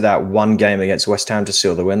 Prior to that, 1 game against West Ham to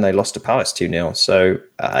seal the win. They lost to Palace 2-0. So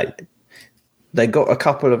they got a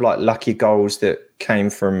couple of like lucky goals that came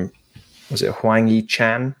from, was it Hwang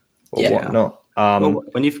Yi-chan or whatnot? Well,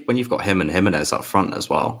 when you've got him and Jimenez up front as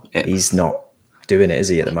well, he's not doing it, is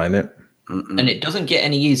he, at the moment? And it doesn't get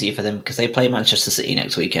any easier for them because they play Manchester City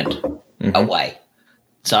next weekend away.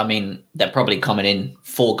 So, I mean, they're probably coming in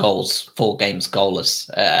 4 games goalless,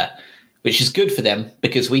 which is good for them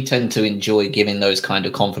because we tend to enjoy giving those kind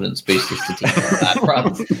of confidence boosters to teams.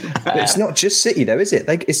 But it's not just City, though, is it?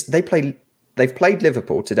 They've played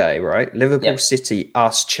Liverpool today, right? Liverpool, City,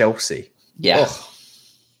 us, Chelsea. Yeah.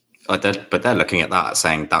 But they're looking at that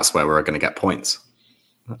saying that's where we're going to get points.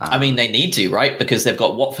 I mean, they need to, right? Because they've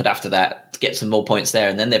got Watford after that to get some more points there.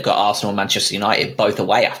 And then they've got Arsenal and Manchester United both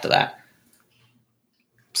away after that.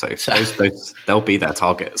 So those, they'll be their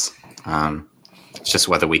targets. It's just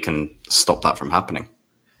whether we can stop that from happening.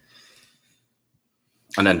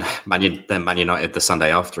 And then Man United the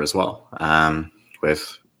Sunday after as well,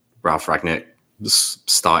 with Ralph Rangnick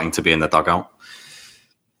starting to be in the dugout.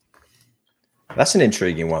 That's an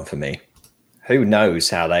intriguing one for me. Who knows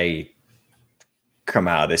how they come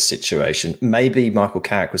out of this situation? Maybe Michael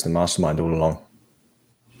Carrick was the mastermind all along.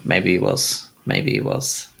 Maybe he was.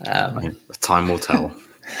 Time will tell.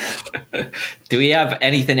 Do we have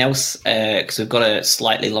anything else? Because we've got a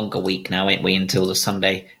slightly longer week now, ain't we, until the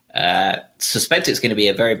Sunday. Suspect it's going to be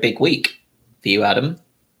a very big week for you, Adam.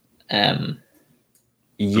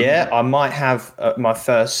 Yeah, I might have my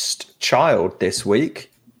first child this week.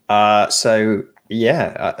 So,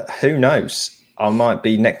 who knows? I might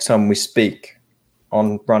be, next time we speak,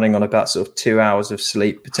 running on about sort of 2 hours of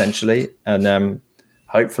sleep potentially, and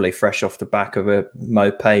hopefully fresh off the back of a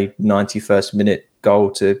Mopé 91st minute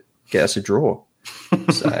goal to get us a draw.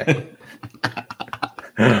 So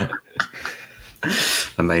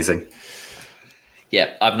amazing.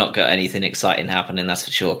 Yeah, I've not got anything exciting happening, that's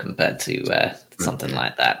for sure, compared to something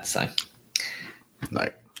like that. So no,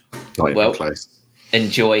 not even close.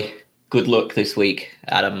 Enjoy. Good luck this week,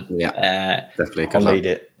 Adam. Yeah, definitely. I'll need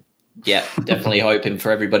it. Yeah, definitely hoping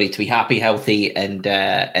for everybody to be happy, healthy, and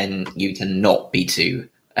you to not be too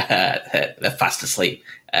fast asleep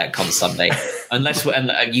come Sunday. Unless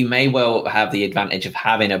you may well have the advantage of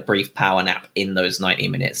having a brief power nap in those 90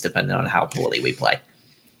 minutes, depending on how poorly we play.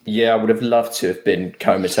 Yeah, I would have loved to have been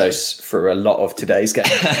comatose for a lot of today's game.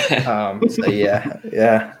 So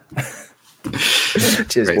yeah.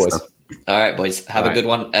 Cheers, Great boys. stuff. All right, boys. Have a good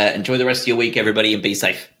one. Enjoy the rest of your week, everybody, and be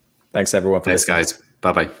safe. Thanks, everyone. Thanks, guys.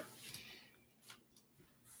 Bye-bye.